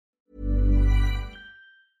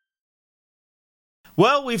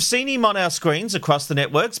 Well, we've seen him on our screens across the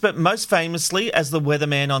networks, but most famously as the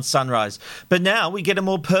weatherman on Sunrise. But now we get a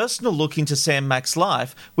more personal look into Sam Mack's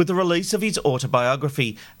life with the release of his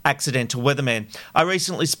autobiography, Accidental Weatherman. I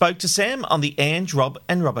recently spoke to Sam on the Ange, Rob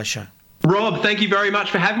and Robbo show. Rob, thank you very much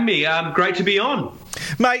for having me. Great to be on.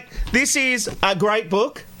 Mate, this is a great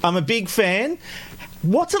book. I'm a big fan.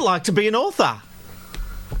 What's it like to be an author?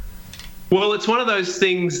 Well, it's one of those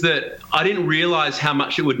things that I didn't realise how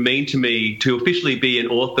much it would mean to me to officially be an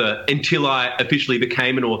author until I officially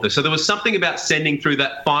became an author. So there was something about sending through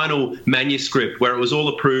that final manuscript where it was all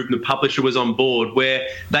approved and the publisher was on board, where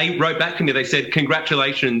they wrote back to me, they said,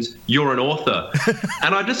 "Congratulations, you're an author."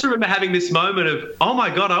 And I just remember having this moment of, oh my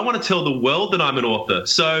God, I want to tell the world that I'm an author.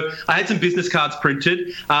 So I had some business cards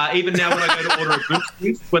printed. Even now when I go to order a Boost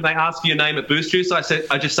Juice, when they ask for your name at Boost Juice, I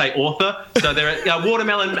just say author. So they're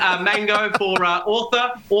watermelon, mango, for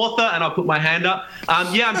author, and I'll put my hand up.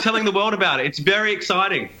 I'm telling the world about it. It's very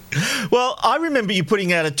exciting. Well, I remember you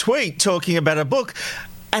putting out a tweet talking about a book,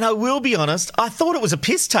 and I will be honest, I thought it was a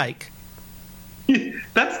piss take.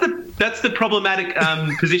 That's the problematic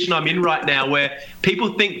position I'm in right now, where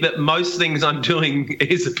people think that most things I'm doing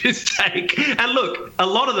is a piss take. And look, a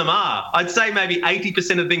lot of them are. I'd say maybe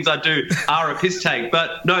 80% of things I do are a piss take.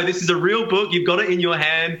 But no, this is a real book. You've got it in your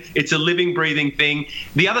hand. It's a living, breathing thing.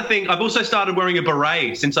 The other thing, I've also started wearing a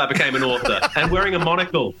beret since I became an author and wearing a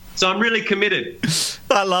monocle. So I'm really committed.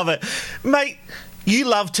 I love it. Mate, you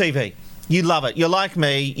love TV. You love it. You're like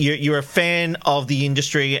me. You're a fan of the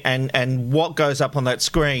industry and what goes up on that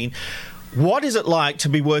screen. What is it like to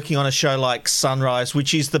be working on a show like Sunrise,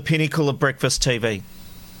 which is the pinnacle of breakfast TV?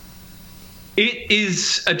 It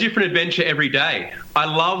is a different adventure every day. I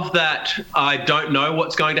love that I don't know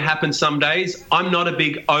what's going to happen some days. I'm not a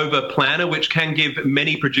big over planner, which can give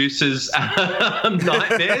many producers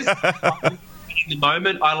nightmares. In the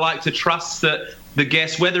moment, I like to trust that the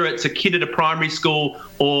guest, whether it's a kid at a primary school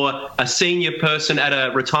or a senior person at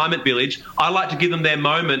a retirement village, I like to give them their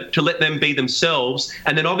moment to let them be themselves.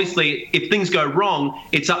 And then obviously, if things go wrong,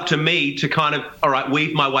 it's up to me to kind of, all right,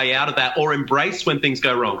 weave my way out of that or embrace when things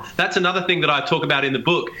go wrong. That's another thing that I talk about in the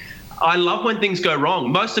book. I love when things go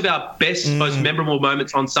wrong. Most of our best, most memorable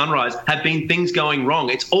moments on Sunrise have been things going wrong.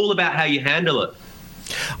 It's all about how you handle it.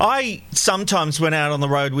 I sometimes went out on the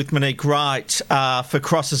road with Monique Wright for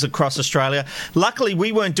crosses across Australia. Luckily,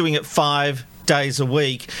 we weren't doing it 5 days a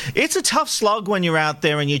week. It's a tough slog when you're out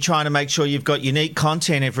there and you're trying to make sure you've got unique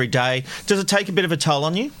content every day. Does it take a bit of a toll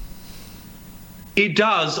on you? It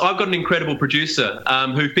does. I've got an incredible producer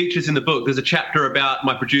who features in the book. There's a chapter about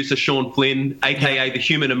my producer, Sean Flynn, a.k.a. the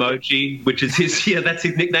Human Emoji, which is that's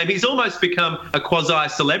his nickname. He's almost become a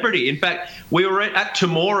quasi-celebrity. In fact, we were at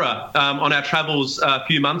Temora on our travels a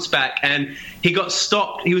few months back, and he got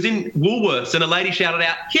stopped. He was in Woolworths, and a lady shouted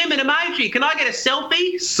out, "Human Emoji, can I get a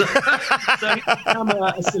selfie?" So he's become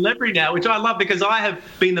a celebrity now, which I love because I have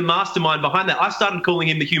been the mastermind behind that. I started calling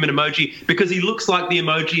him the Human Emoji because he looks like the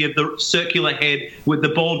emoji of the circular head with the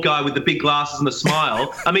bald guy with the big glasses and the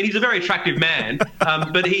smile. I mean, he's a very attractive man,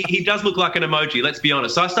 but he does look like an emoji, let's be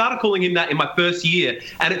honest. So I started calling him that in my first year,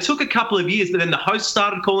 and it took a couple of years, but then the host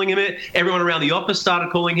started calling him it, everyone around the office started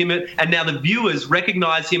calling him it, and now the viewers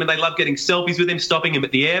recognise him and they love getting selfies with him, stopping him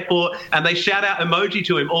at the airport, and they shout out emoji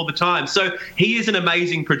to him all the time. So he is an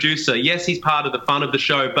amazing producer. Yes, he's part of the fun of the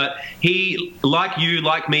show, but he, like you,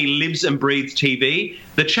 like me, lives and breathes TV.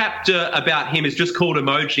 The chapter about him is just called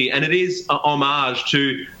Emoji, and it is an homage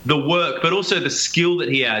to the work, but also the skill that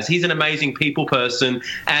he has. He's an amazing people person,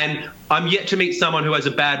 and I'm yet to meet someone who has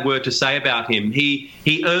a bad word to say about him. He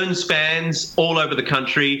earns fans all over the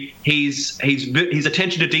country. His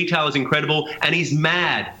attention to detail is incredible, and he's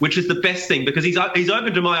mad, which is the best thing because he's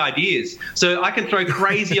open to my ideas. So I can throw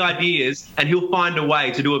crazy ideas, and he'll find a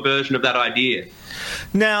way to do a version of that idea.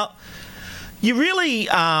 Now, you really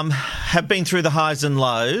have been through the highs and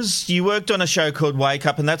lows. You worked on a show called Wake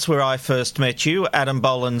Up, and that's where I first met you, Adam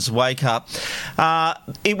Boland's Wake Up.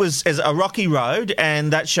 It was as a rocky road,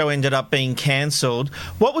 and that show ended up being cancelled.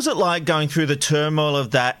 What was it like going through the turmoil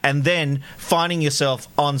of that and then finding yourself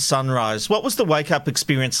on Sunrise? What was the Wake Up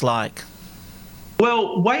experience like?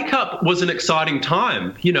 Well, Wake Up was an exciting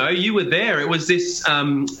time. You know, you were there. It was this.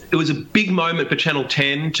 It was a big moment for Channel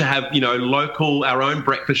 10 to have, local, our own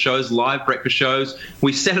breakfast shows, live breakfast shows.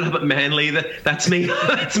 We set it up at Manly. That's me.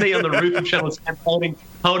 That's me on the roof of Channel 10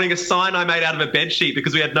 holding a sign I made out of a bedsheet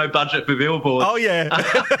because we had no budget for billboards. Oh yeah.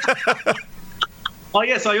 Oh,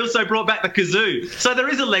 yes, I also brought back the kazoo. So there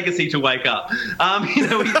is a legacy to Wake Up. We ticked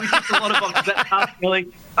a lot of boxes at Art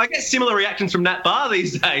Feeling. I get similar reactions from Nat Barr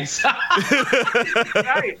these days.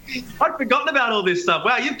 Great. I'd forgotten about all this stuff.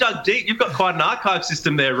 Wow, you've dug deep. You've got quite an archive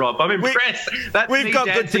system there, Rob. I'm impressed. We've got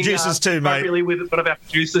good producers too, mate. Really with one of our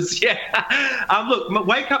producers, yeah. Look,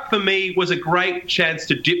 Wake Up for me was a great chance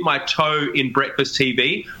to dip my toe in breakfast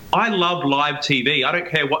TV. I love live TV. I don't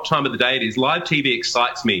care what time of the day it is. Live TV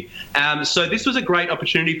excites me. So this was a great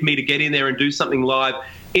opportunity for me to get in there and do something live.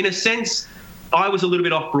 In a sense, I was a little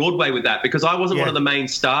bit off Broadway with that because I wasn't one of the main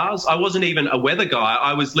stars. I wasn't even a weather guy.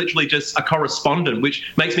 I was literally just a correspondent,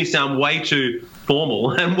 which makes me sound way too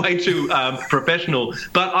formal and way too professional.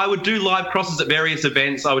 But I would do live crosses at various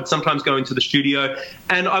events. I would sometimes go into the studio.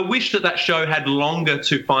 And I wish that show had longer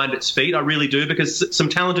to find its feet. I really do, because some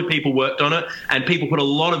talented people worked on it and people put a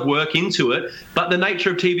lot of work into it. But the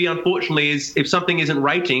nature of TV, unfortunately, is if something isn't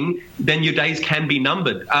rating, then your days can be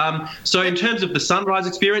numbered. So in terms of the Sunrise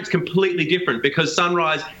experience, completely different, because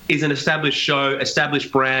Sunrise is an established show,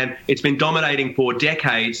 established brand. It's been dominating for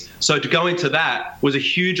decades. So to go into that was a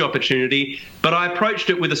huge opportunity. But I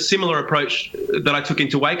approached it with a similar approach that I took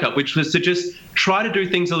into Wake Up, which was to just try to do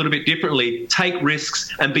things a little bit differently, take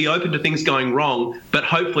risks and be open to things going wrong. But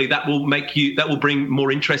hopefully that will bring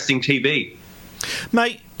more interesting TV.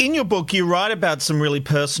 Mate, in your book, you write about some really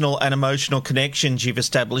personal and emotional connections you've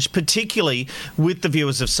established, particularly with the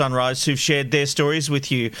viewers of Sunrise who've shared their stories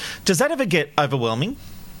with you. Does that ever get overwhelming?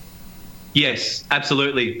 Yes,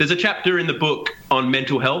 absolutely. There's a chapter in the book on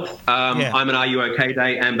mental health. I'm an Are You OK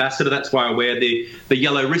Day ambassador. That's why I wear the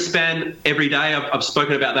yellow wristband every day. I've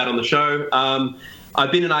spoken about that on the show.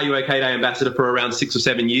 I've been an Are You OK Day ambassador for around 6 or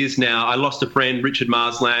 7 years now. I lost a friend, Richard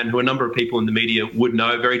Marsland, who a number of people in the media would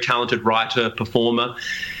know, very talented writer, performer.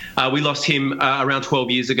 We lost him around 12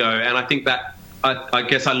 years ago, and I think that I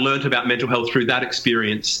guess I learnt about mental health through that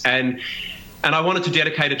experience. And And I wanted to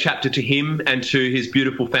dedicate a chapter to him and to his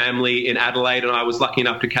beautiful family in Adelaide. And I was lucky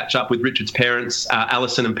enough to catch up with Richard's parents,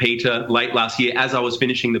 Alison and Peter, late last year as I was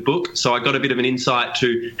finishing the book. So I got a bit of an insight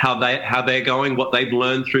to how they're going, what they've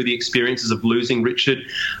learned through the experiences of losing Richard.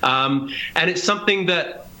 And it's something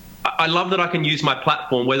that I love that I can use my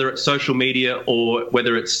platform, whether it's social media or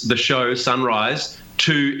whether it's the show Sunrise,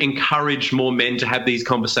 to encourage more men to have these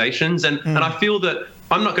conversations. And I feel that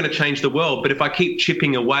I'm not going to change the world, but if I keep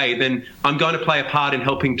chipping away, then I'm going to play a part in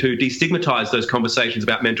helping to destigmatize those conversations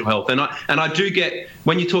about mental health. And I do get,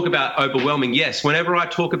 when you talk about overwhelming, yes, whenever I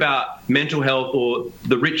talk about mental health or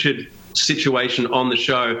the Richard situation on the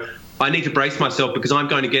show, I need to brace myself because I'm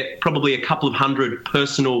going to get probably a couple of hundred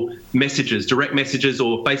personal messages, direct messages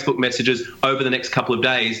or Facebook messages over the next couple of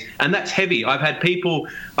days. And that's heavy. I've had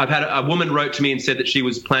a woman wrote to me and said that she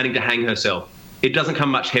was planning to hang herself. It doesn't come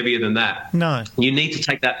much heavier than that. No. You need to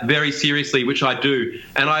take that very seriously, which I do.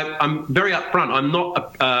 And I'm very upfront. I'm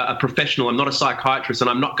not a professional. I'm not a psychiatrist, and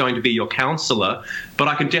I'm not going to be your counsellor. But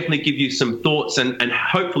I can definitely give you some thoughts and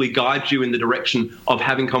hopefully guide you in the direction of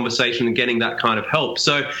having conversation and getting that kind of help.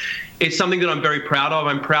 So it's something that I'm very proud of.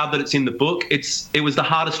 I'm proud that it's in the book. It was the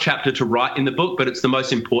hardest chapter to write in the book, but it's the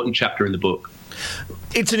most important chapter in the book.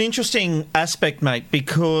 It's an interesting aspect, mate,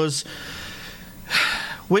 because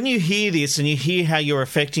when you hear this and you hear how you're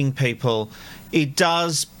affecting people, it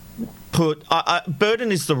does put... burden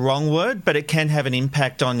is the wrong word, but it can have an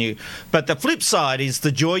impact on you. But the flip side is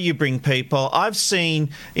the joy you bring people. I've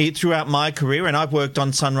seen it throughout my career, and I've worked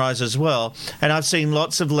on Sunrise as well, and I've seen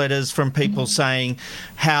lots of letters from people saying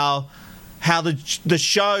how the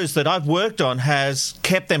shows that I've worked on has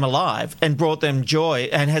kept them alive and brought them joy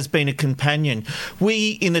and has been a companion.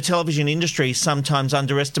 We in the television industry sometimes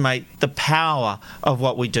underestimate the power of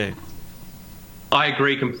what we do. I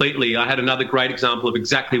agree completely. I had another great example of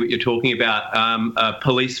exactly what you're talking about.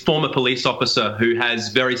 Former police officer who has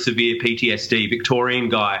very severe PTSD, Victorian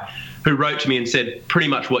guy, who wrote to me and said pretty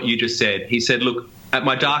much what you just said. He said, look, at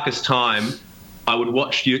my darkest time, I would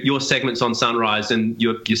watch your segments on Sunrise, and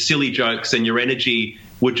your silly jokes and your energy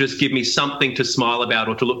would just give me something to smile about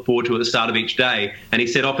or to look forward to at the start of each day. And he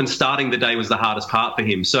said often starting the day was the hardest part for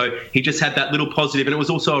him. So he just had that little positive, and it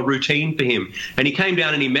was also a routine for him. And he came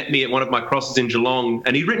down and he met me at one of my crosses in Geelong,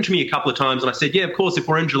 and he'd written to me a couple of times, and I said, yeah, of course, if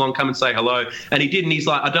we're in Geelong, come and say hello. And he did, and he's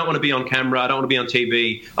like, I don't want to be on camera, I don't want to be on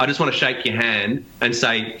TV, I just want to shake your hand and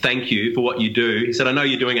say thank you for what you do. He said, I know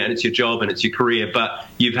you're doing it and it's your job and it's your career, but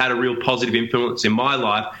you've had a real positive influence in my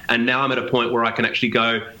life, and now I'm at a point where I can actually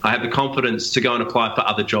go, I have the confidence to go and apply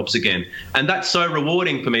for other jobs again. And that's so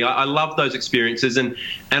rewarding for me. I love those experiences. And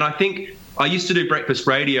I think I used to do breakfast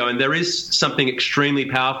radio, and there is something extremely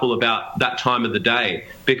powerful about that time of the day,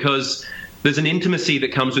 because there's an intimacy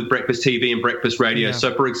that comes with breakfast TV and breakfast radio. Yeah.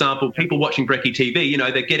 So, for example, people watching Brekkie TV,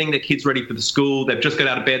 they're getting their kids ready for the school, they've just got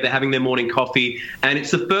out of bed, they're having their morning coffee, and it's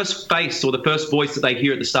the first face or the first voice that they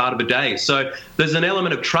hear at the start of a day. So there's an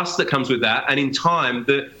element of trust that comes with that, and in time,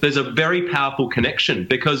 there's a very powerful connection,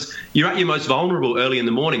 because you're at your most vulnerable early in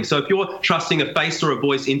the morning. So if you're trusting a face or a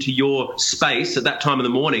voice into your space at that time of the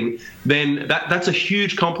morning, then that's a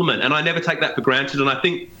huge compliment, and I never take that for granted. And I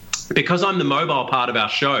think because I'm the mobile part of our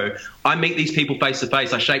show, I meet these people face to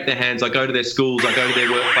face. I shake their hands. I go to their schools. I go to their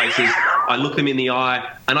workplaces. I look them in the eye,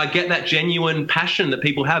 and I get that genuine passion that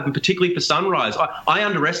people have, and particularly for Sunrise. I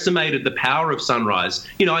underestimated the power of Sunrise.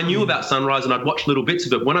 I knew about Sunrise and I'd watched little bits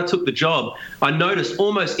of it. When I took the job, I noticed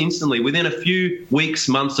almost instantly, within a few weeks,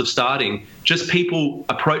 months of starting, just people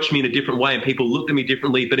approached me in a different way, and people looked at me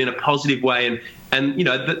differently, but in a positive way. And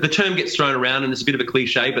the term gets thrown around, and it's a bit of a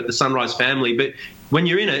cliche, but the Sunrise family. But when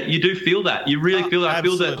you're in it, you do feel that. You really feel that. I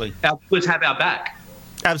feel that our viewers have our back.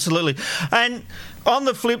 Absolutely. And on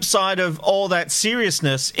the flip side of all that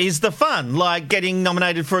seriousness is the fun, like getting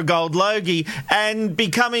nominated for a Gold Logie and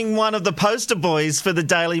becoming one of the poster boys for the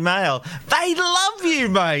Daily Mail. They love you,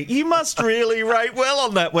 mate. You must really rate well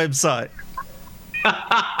on that website.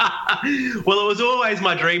 Well, it was always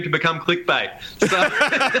my dream to become clickbait. So,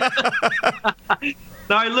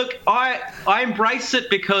 no, look, I embrace it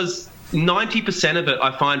because 90% of it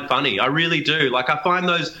I find funny. I really do. Like, I find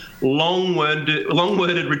those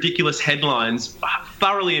long-worded, ridiculous headlines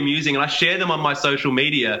thoroughly amusing, and I share them on my social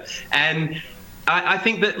media. And I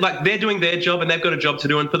think that, like, they're doing their job and they've got a job to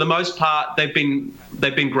do, and for the most part, they've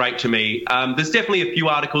been great to me. There's definitely a few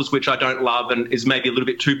articles which I don't love and is maybe a little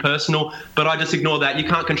bit too personal, but I just ignore that. You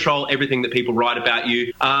can't control everything that people write about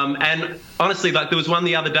you. And honestly, like, there was one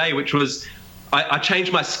the other day which was, I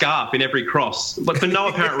changed my scarf in every cross, but for no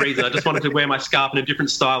apparent reason. I just wanted to wear my scarf in a different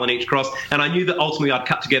style in each cross, and I knew that ultimately I'd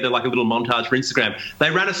cut together like a little montage for Instagram.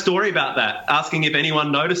 They ran a story about that, asking if anyone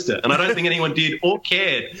noticed it, and I don't think anyone did or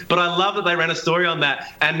cared, but I love that they ran a story on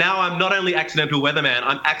that, and now I'm not only accidental weatherman,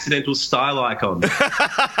 I'm accidental style icon.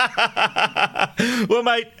 Well,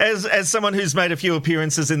 mate, as someone who's made a few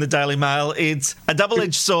appearances in the Daily Mail, it's a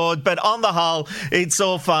double-edged sword, but on the whole, it's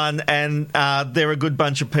all fun, and they're a good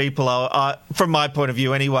bunch of people, from my point of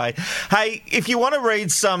view anyway. Hey, if you want to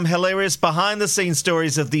read some hilarious behind-the-scenes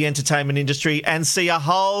stories of the entertainment industry and see a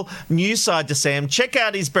whole new side to Sam, check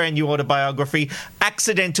out his brand new autobiography,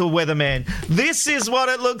 Accidental Weatherman. This is what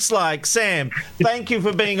it looks like. Sam, thank you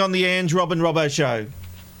for being on the Ange, Rob and Robbo show.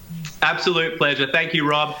 Absolute pleasure. Thank you,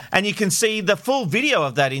 Rob. And you can see the full video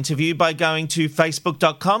of that interview by going to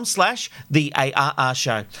facebook.com/The ARR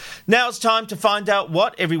Show. Now it's time to find out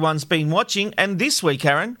what everyone's been watching. And this week,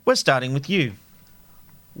 Aaron, we're starting with you.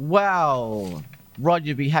 Well, Rod,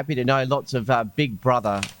 you'd be happy to know lots of Big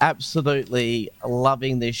Brother. Absolutely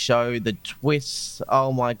loving this show. The twists,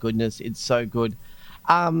 oh my goodness, it's so good.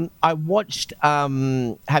 I watched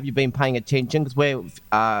Have You Been Paying Attention? Because we're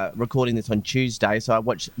recording this on Tuesday, so I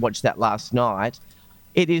watched that last night.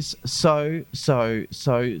 It is so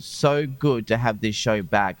good to have this show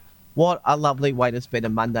back. What a lovely way to spend a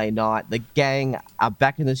Monday night. The gang are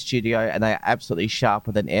back in the studio and they are absolutely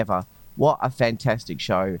sharper than ever. What a fantastic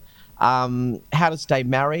show. How to Stay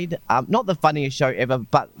Married. Not the funniest show ever,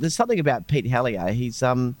 but there's something about Pete Hellier.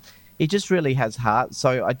 He just really has heart,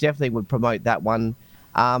 so I definitely would promote that one.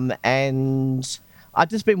 And I've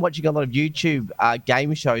just been watching a lot of YouTube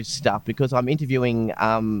game show stuff because I'm interviewing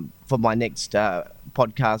for my next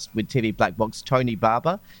podcast with TV Black Box, Tony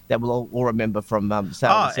Barber, that we'll all remember from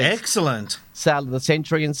excellent. Sale of the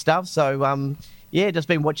Century and stuff. So, just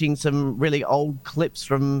been watching some really old clips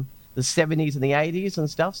from the 70s and the 80s and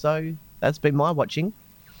stuff. So that's been my watching.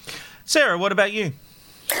 Sarah, what about you?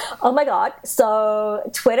 Oh my God. So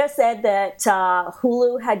Twitter said that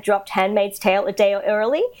Hulu had dropped Handmaid's Tale a day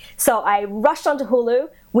early. So I rushed onto Hulu.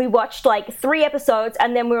 We watched like 3 episodes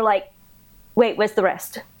and then we were like, wait, where's the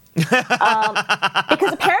rest?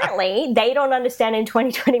 Because apparently they don't understand in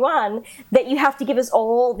 2021 that you have to give us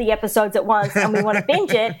all the episodes at once and we want to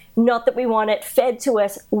binge it, not that we want it fed to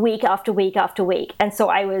us week after week after week. And so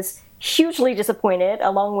I was hugely disappointed,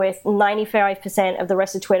 along with 95% of the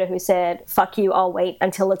rest of Twitter who said, fuck you, I'll wait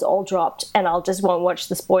until it's all dropped and I'll just won't watch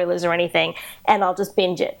the spoilers or anything and I'll just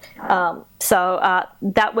binge it. So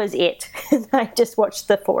that was it. I just watched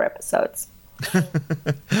the 4 episodes.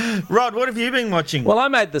 Rod, what have you been watching? Well, I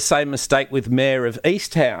made the same mistake with Mayor of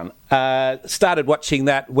Easttown. Started watching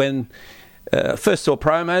that when first saw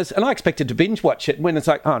promos, and I expected to binge watch it. When it's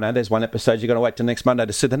like, oh no, there's 1 episode, you're going to wait till next Monday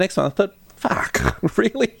to see the next one. I thought, fuck,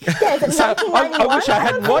 really? Yeah, is it So I wish I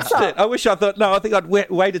hadn't watched it. I think I'd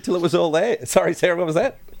waited till it was all there. Sorry, Sarah, what was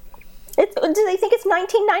that? Do they think it's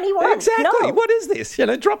 1991? Exactly. No. What is this?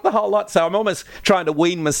 Drop the whole lot. So I'm almost trying to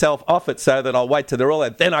wean myself off it so that I'll wait till they're all there.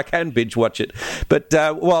 Then I can binge watch it. But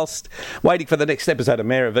whilst waiting for the next episode of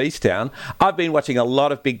Mayor of Easttown, I've been watching a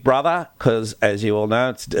lot of Big Brother because, as you all know,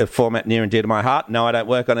 it's a format near and dear to my heart. No, I don't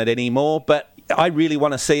work on it anymore, but I really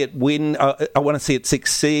want to see it win. I want to see it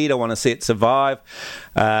succeed. I want to see it survive.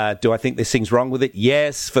 Do I think there's things wrong with it?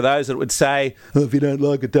 Yes. For those that would say, oh, if you don't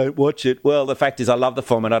like it, don't watch it. Well, the fact is I love the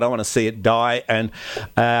format. I don't want to see it die. And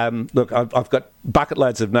look, I've got bucket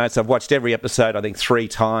loads of notes. I've watched every episode, I think, 3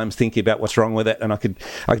 times, thinking about what's wrong with it. And I could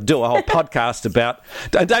do a whole podcast about...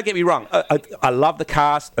 And don't get me wrong. I love the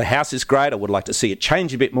cast. The house is great. I would like to see it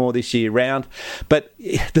change a bit more this year round. But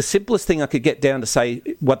the simplest thing I could get down to say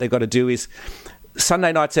what they've got to do is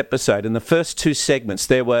Sunday night's episode, in the first 2 segments,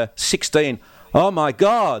 there were 16 oh my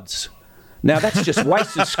gods. Now, that's just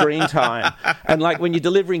wasted screen time. And like when you're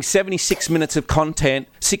delivering 76 minutes of content,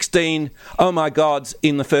 16 oh my gods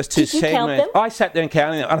in the first 2 segments. I sat there and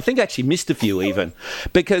counted them. And I think I actually missed a few even.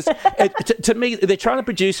 Because to me, they're trying to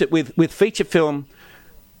produce it with feature film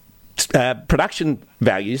production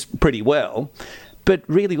values pretty well. But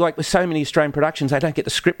really, like with so many Australian productions, they don't get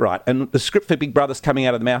the script right. And the script for Big Brother's coming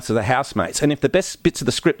out of the mouths of the housemates. And if the best bits of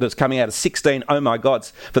the script that's coming out of 16 oh my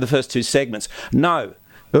gods for the first 2 segments, no.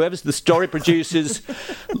 Whoever's the story producers,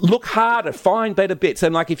 look harder, find better bits.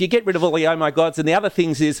 And like if you get rid of all the oh my gods, and the other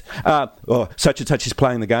things is, such and such is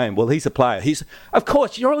playing the game. Well, he's a player. Of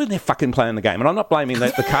course, you're all in there fucking playing the game. And I'm not blaming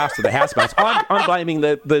the cast of the housemates. I'm blaming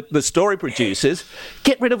the story producers.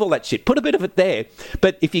 Get rid of all that shit. Put a bit of it there.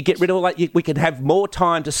 But if you get rid of all that, we can have more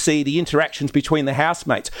time to see the interactions between the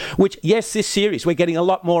housemates, which, yes, this series we're getting a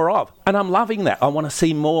lot more of. And I'm loving that. I want to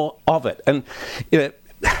see more of it. And,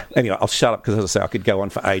 Anyway, I'll shut up because, as I say, I could go on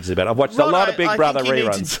for ages about it. I've watched a lot of Big Brother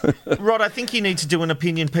reruns. Rod, I think you need to do an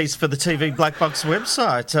opinion piece for the TV Black Box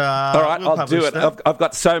website. All right, I'll do it. I've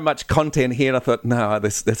got so much content here, and I thought, no,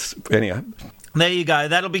 this anyway. There you go.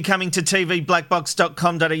 That'll be coming to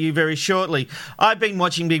tvblackbox.com.au very shortly. I've been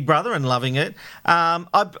watching Big Brother and loving it.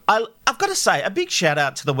 I've got to say, a big shout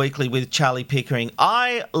out to The Weekly with Charlie Pickering.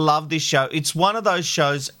 I love this show. It's one of those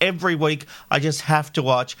shows every week I just have to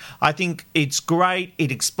watch. I think it's great.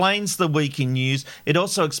 It explains the week in news. It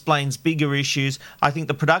also explains bigger issues. I think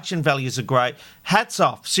the production values are great. Hats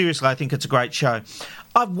off. Seriously, I think it's a great show.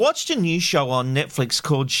 I've watched a new show on Netflix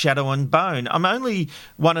called Shadow and Bone. I'm only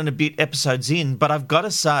 1 and a bit episodes in, but I've got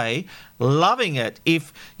to say, loving it.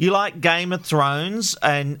 If you like Game of Thrones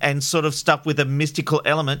and sort of stuff with a mystical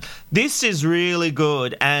element, this is really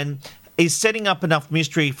good and is setting up enough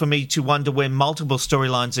mystery for me to wonder where multiple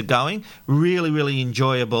storylines are going. Really, really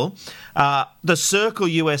enjoyable. The Circle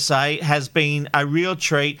USA has been a real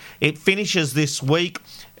treat. It finishes this week.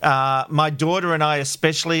 My daughter and I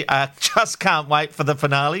especially just can't wait for the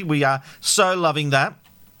finale. We are so loving that.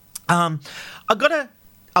 I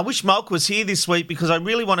wish Mulk was here this week because I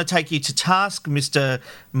really want to take you to task, Mr.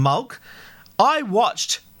 Mulk. I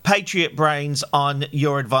watched Patriot Brains on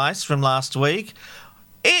your advice from last week.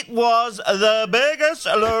 It was the biggest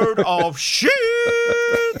load of shit.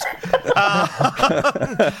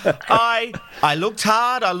 I looked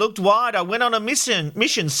hard, I looked wide, I went on a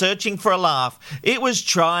mission searching for a laugh. It was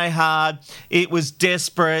try hard, it was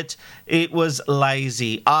desperate, it was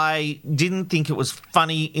lazy. I didn't think it was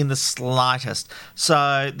funny in the slightest.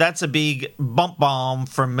 So that's a big bomb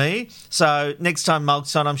from me. So next time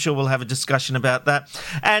Mulk's on, I'm sure we'll have a discussion about that.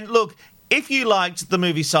 And look, if you liked the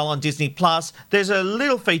movie Soul on Disney Plus, there's a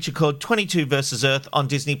little feature called 22 vs. Earth on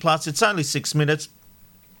Disney Plus. It's only 6 minutes.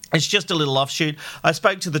 It's just a little offshoot. I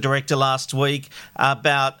spoke to the director last week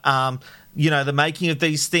about the making of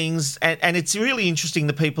these things, and it's really interesting,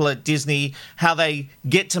 the people at Disney, how they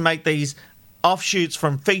get to make these offshoots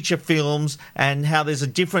from feature films and how there's a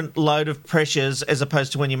different load of pressures as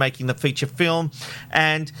opposed to when you're making the feature film.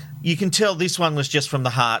 And you can tell this one was just from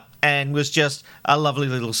the heart and was just a lovely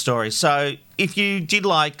little story. So if you did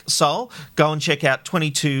like Soul, go and check out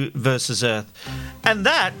 22 vs. Earth. And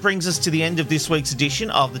that brings us to the end of this week's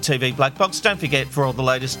edition of the TV Black Box. Don't forget, for all the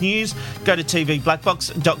latest news, go to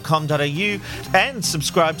tvblackbox.com.au and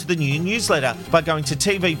subscribe to the new newsletter by going to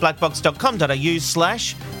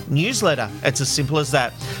tvblackbox.com.au/newsletter. It's as simple as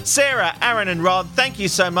that. Sarah, Aaron and Rod, thank you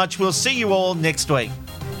so much. We'll see you all next week.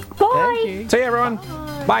 Bye. See you, everyone.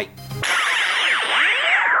 Bye.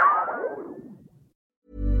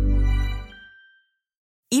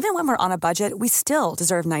 Even when we're on a budget, we still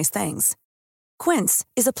deserve nice things. Quince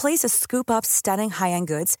is a place to scoop up stunning high-end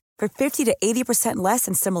goods for 50 to 80% less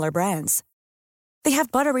than similar brands. They have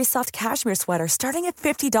buttery soft cashmere sweaters starting at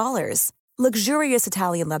 $50, luxurious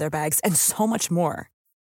Italian leather bags, and so much more.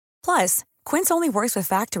 Plus, Quince only works with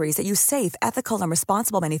factories that use safe, ethical, and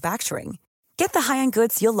responsible manufacturing. Get the high-end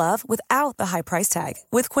goods you'll love without the high price tag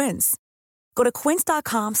with Quince. Go to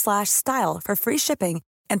quince.com/style for free shipping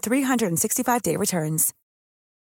and 365-day returns.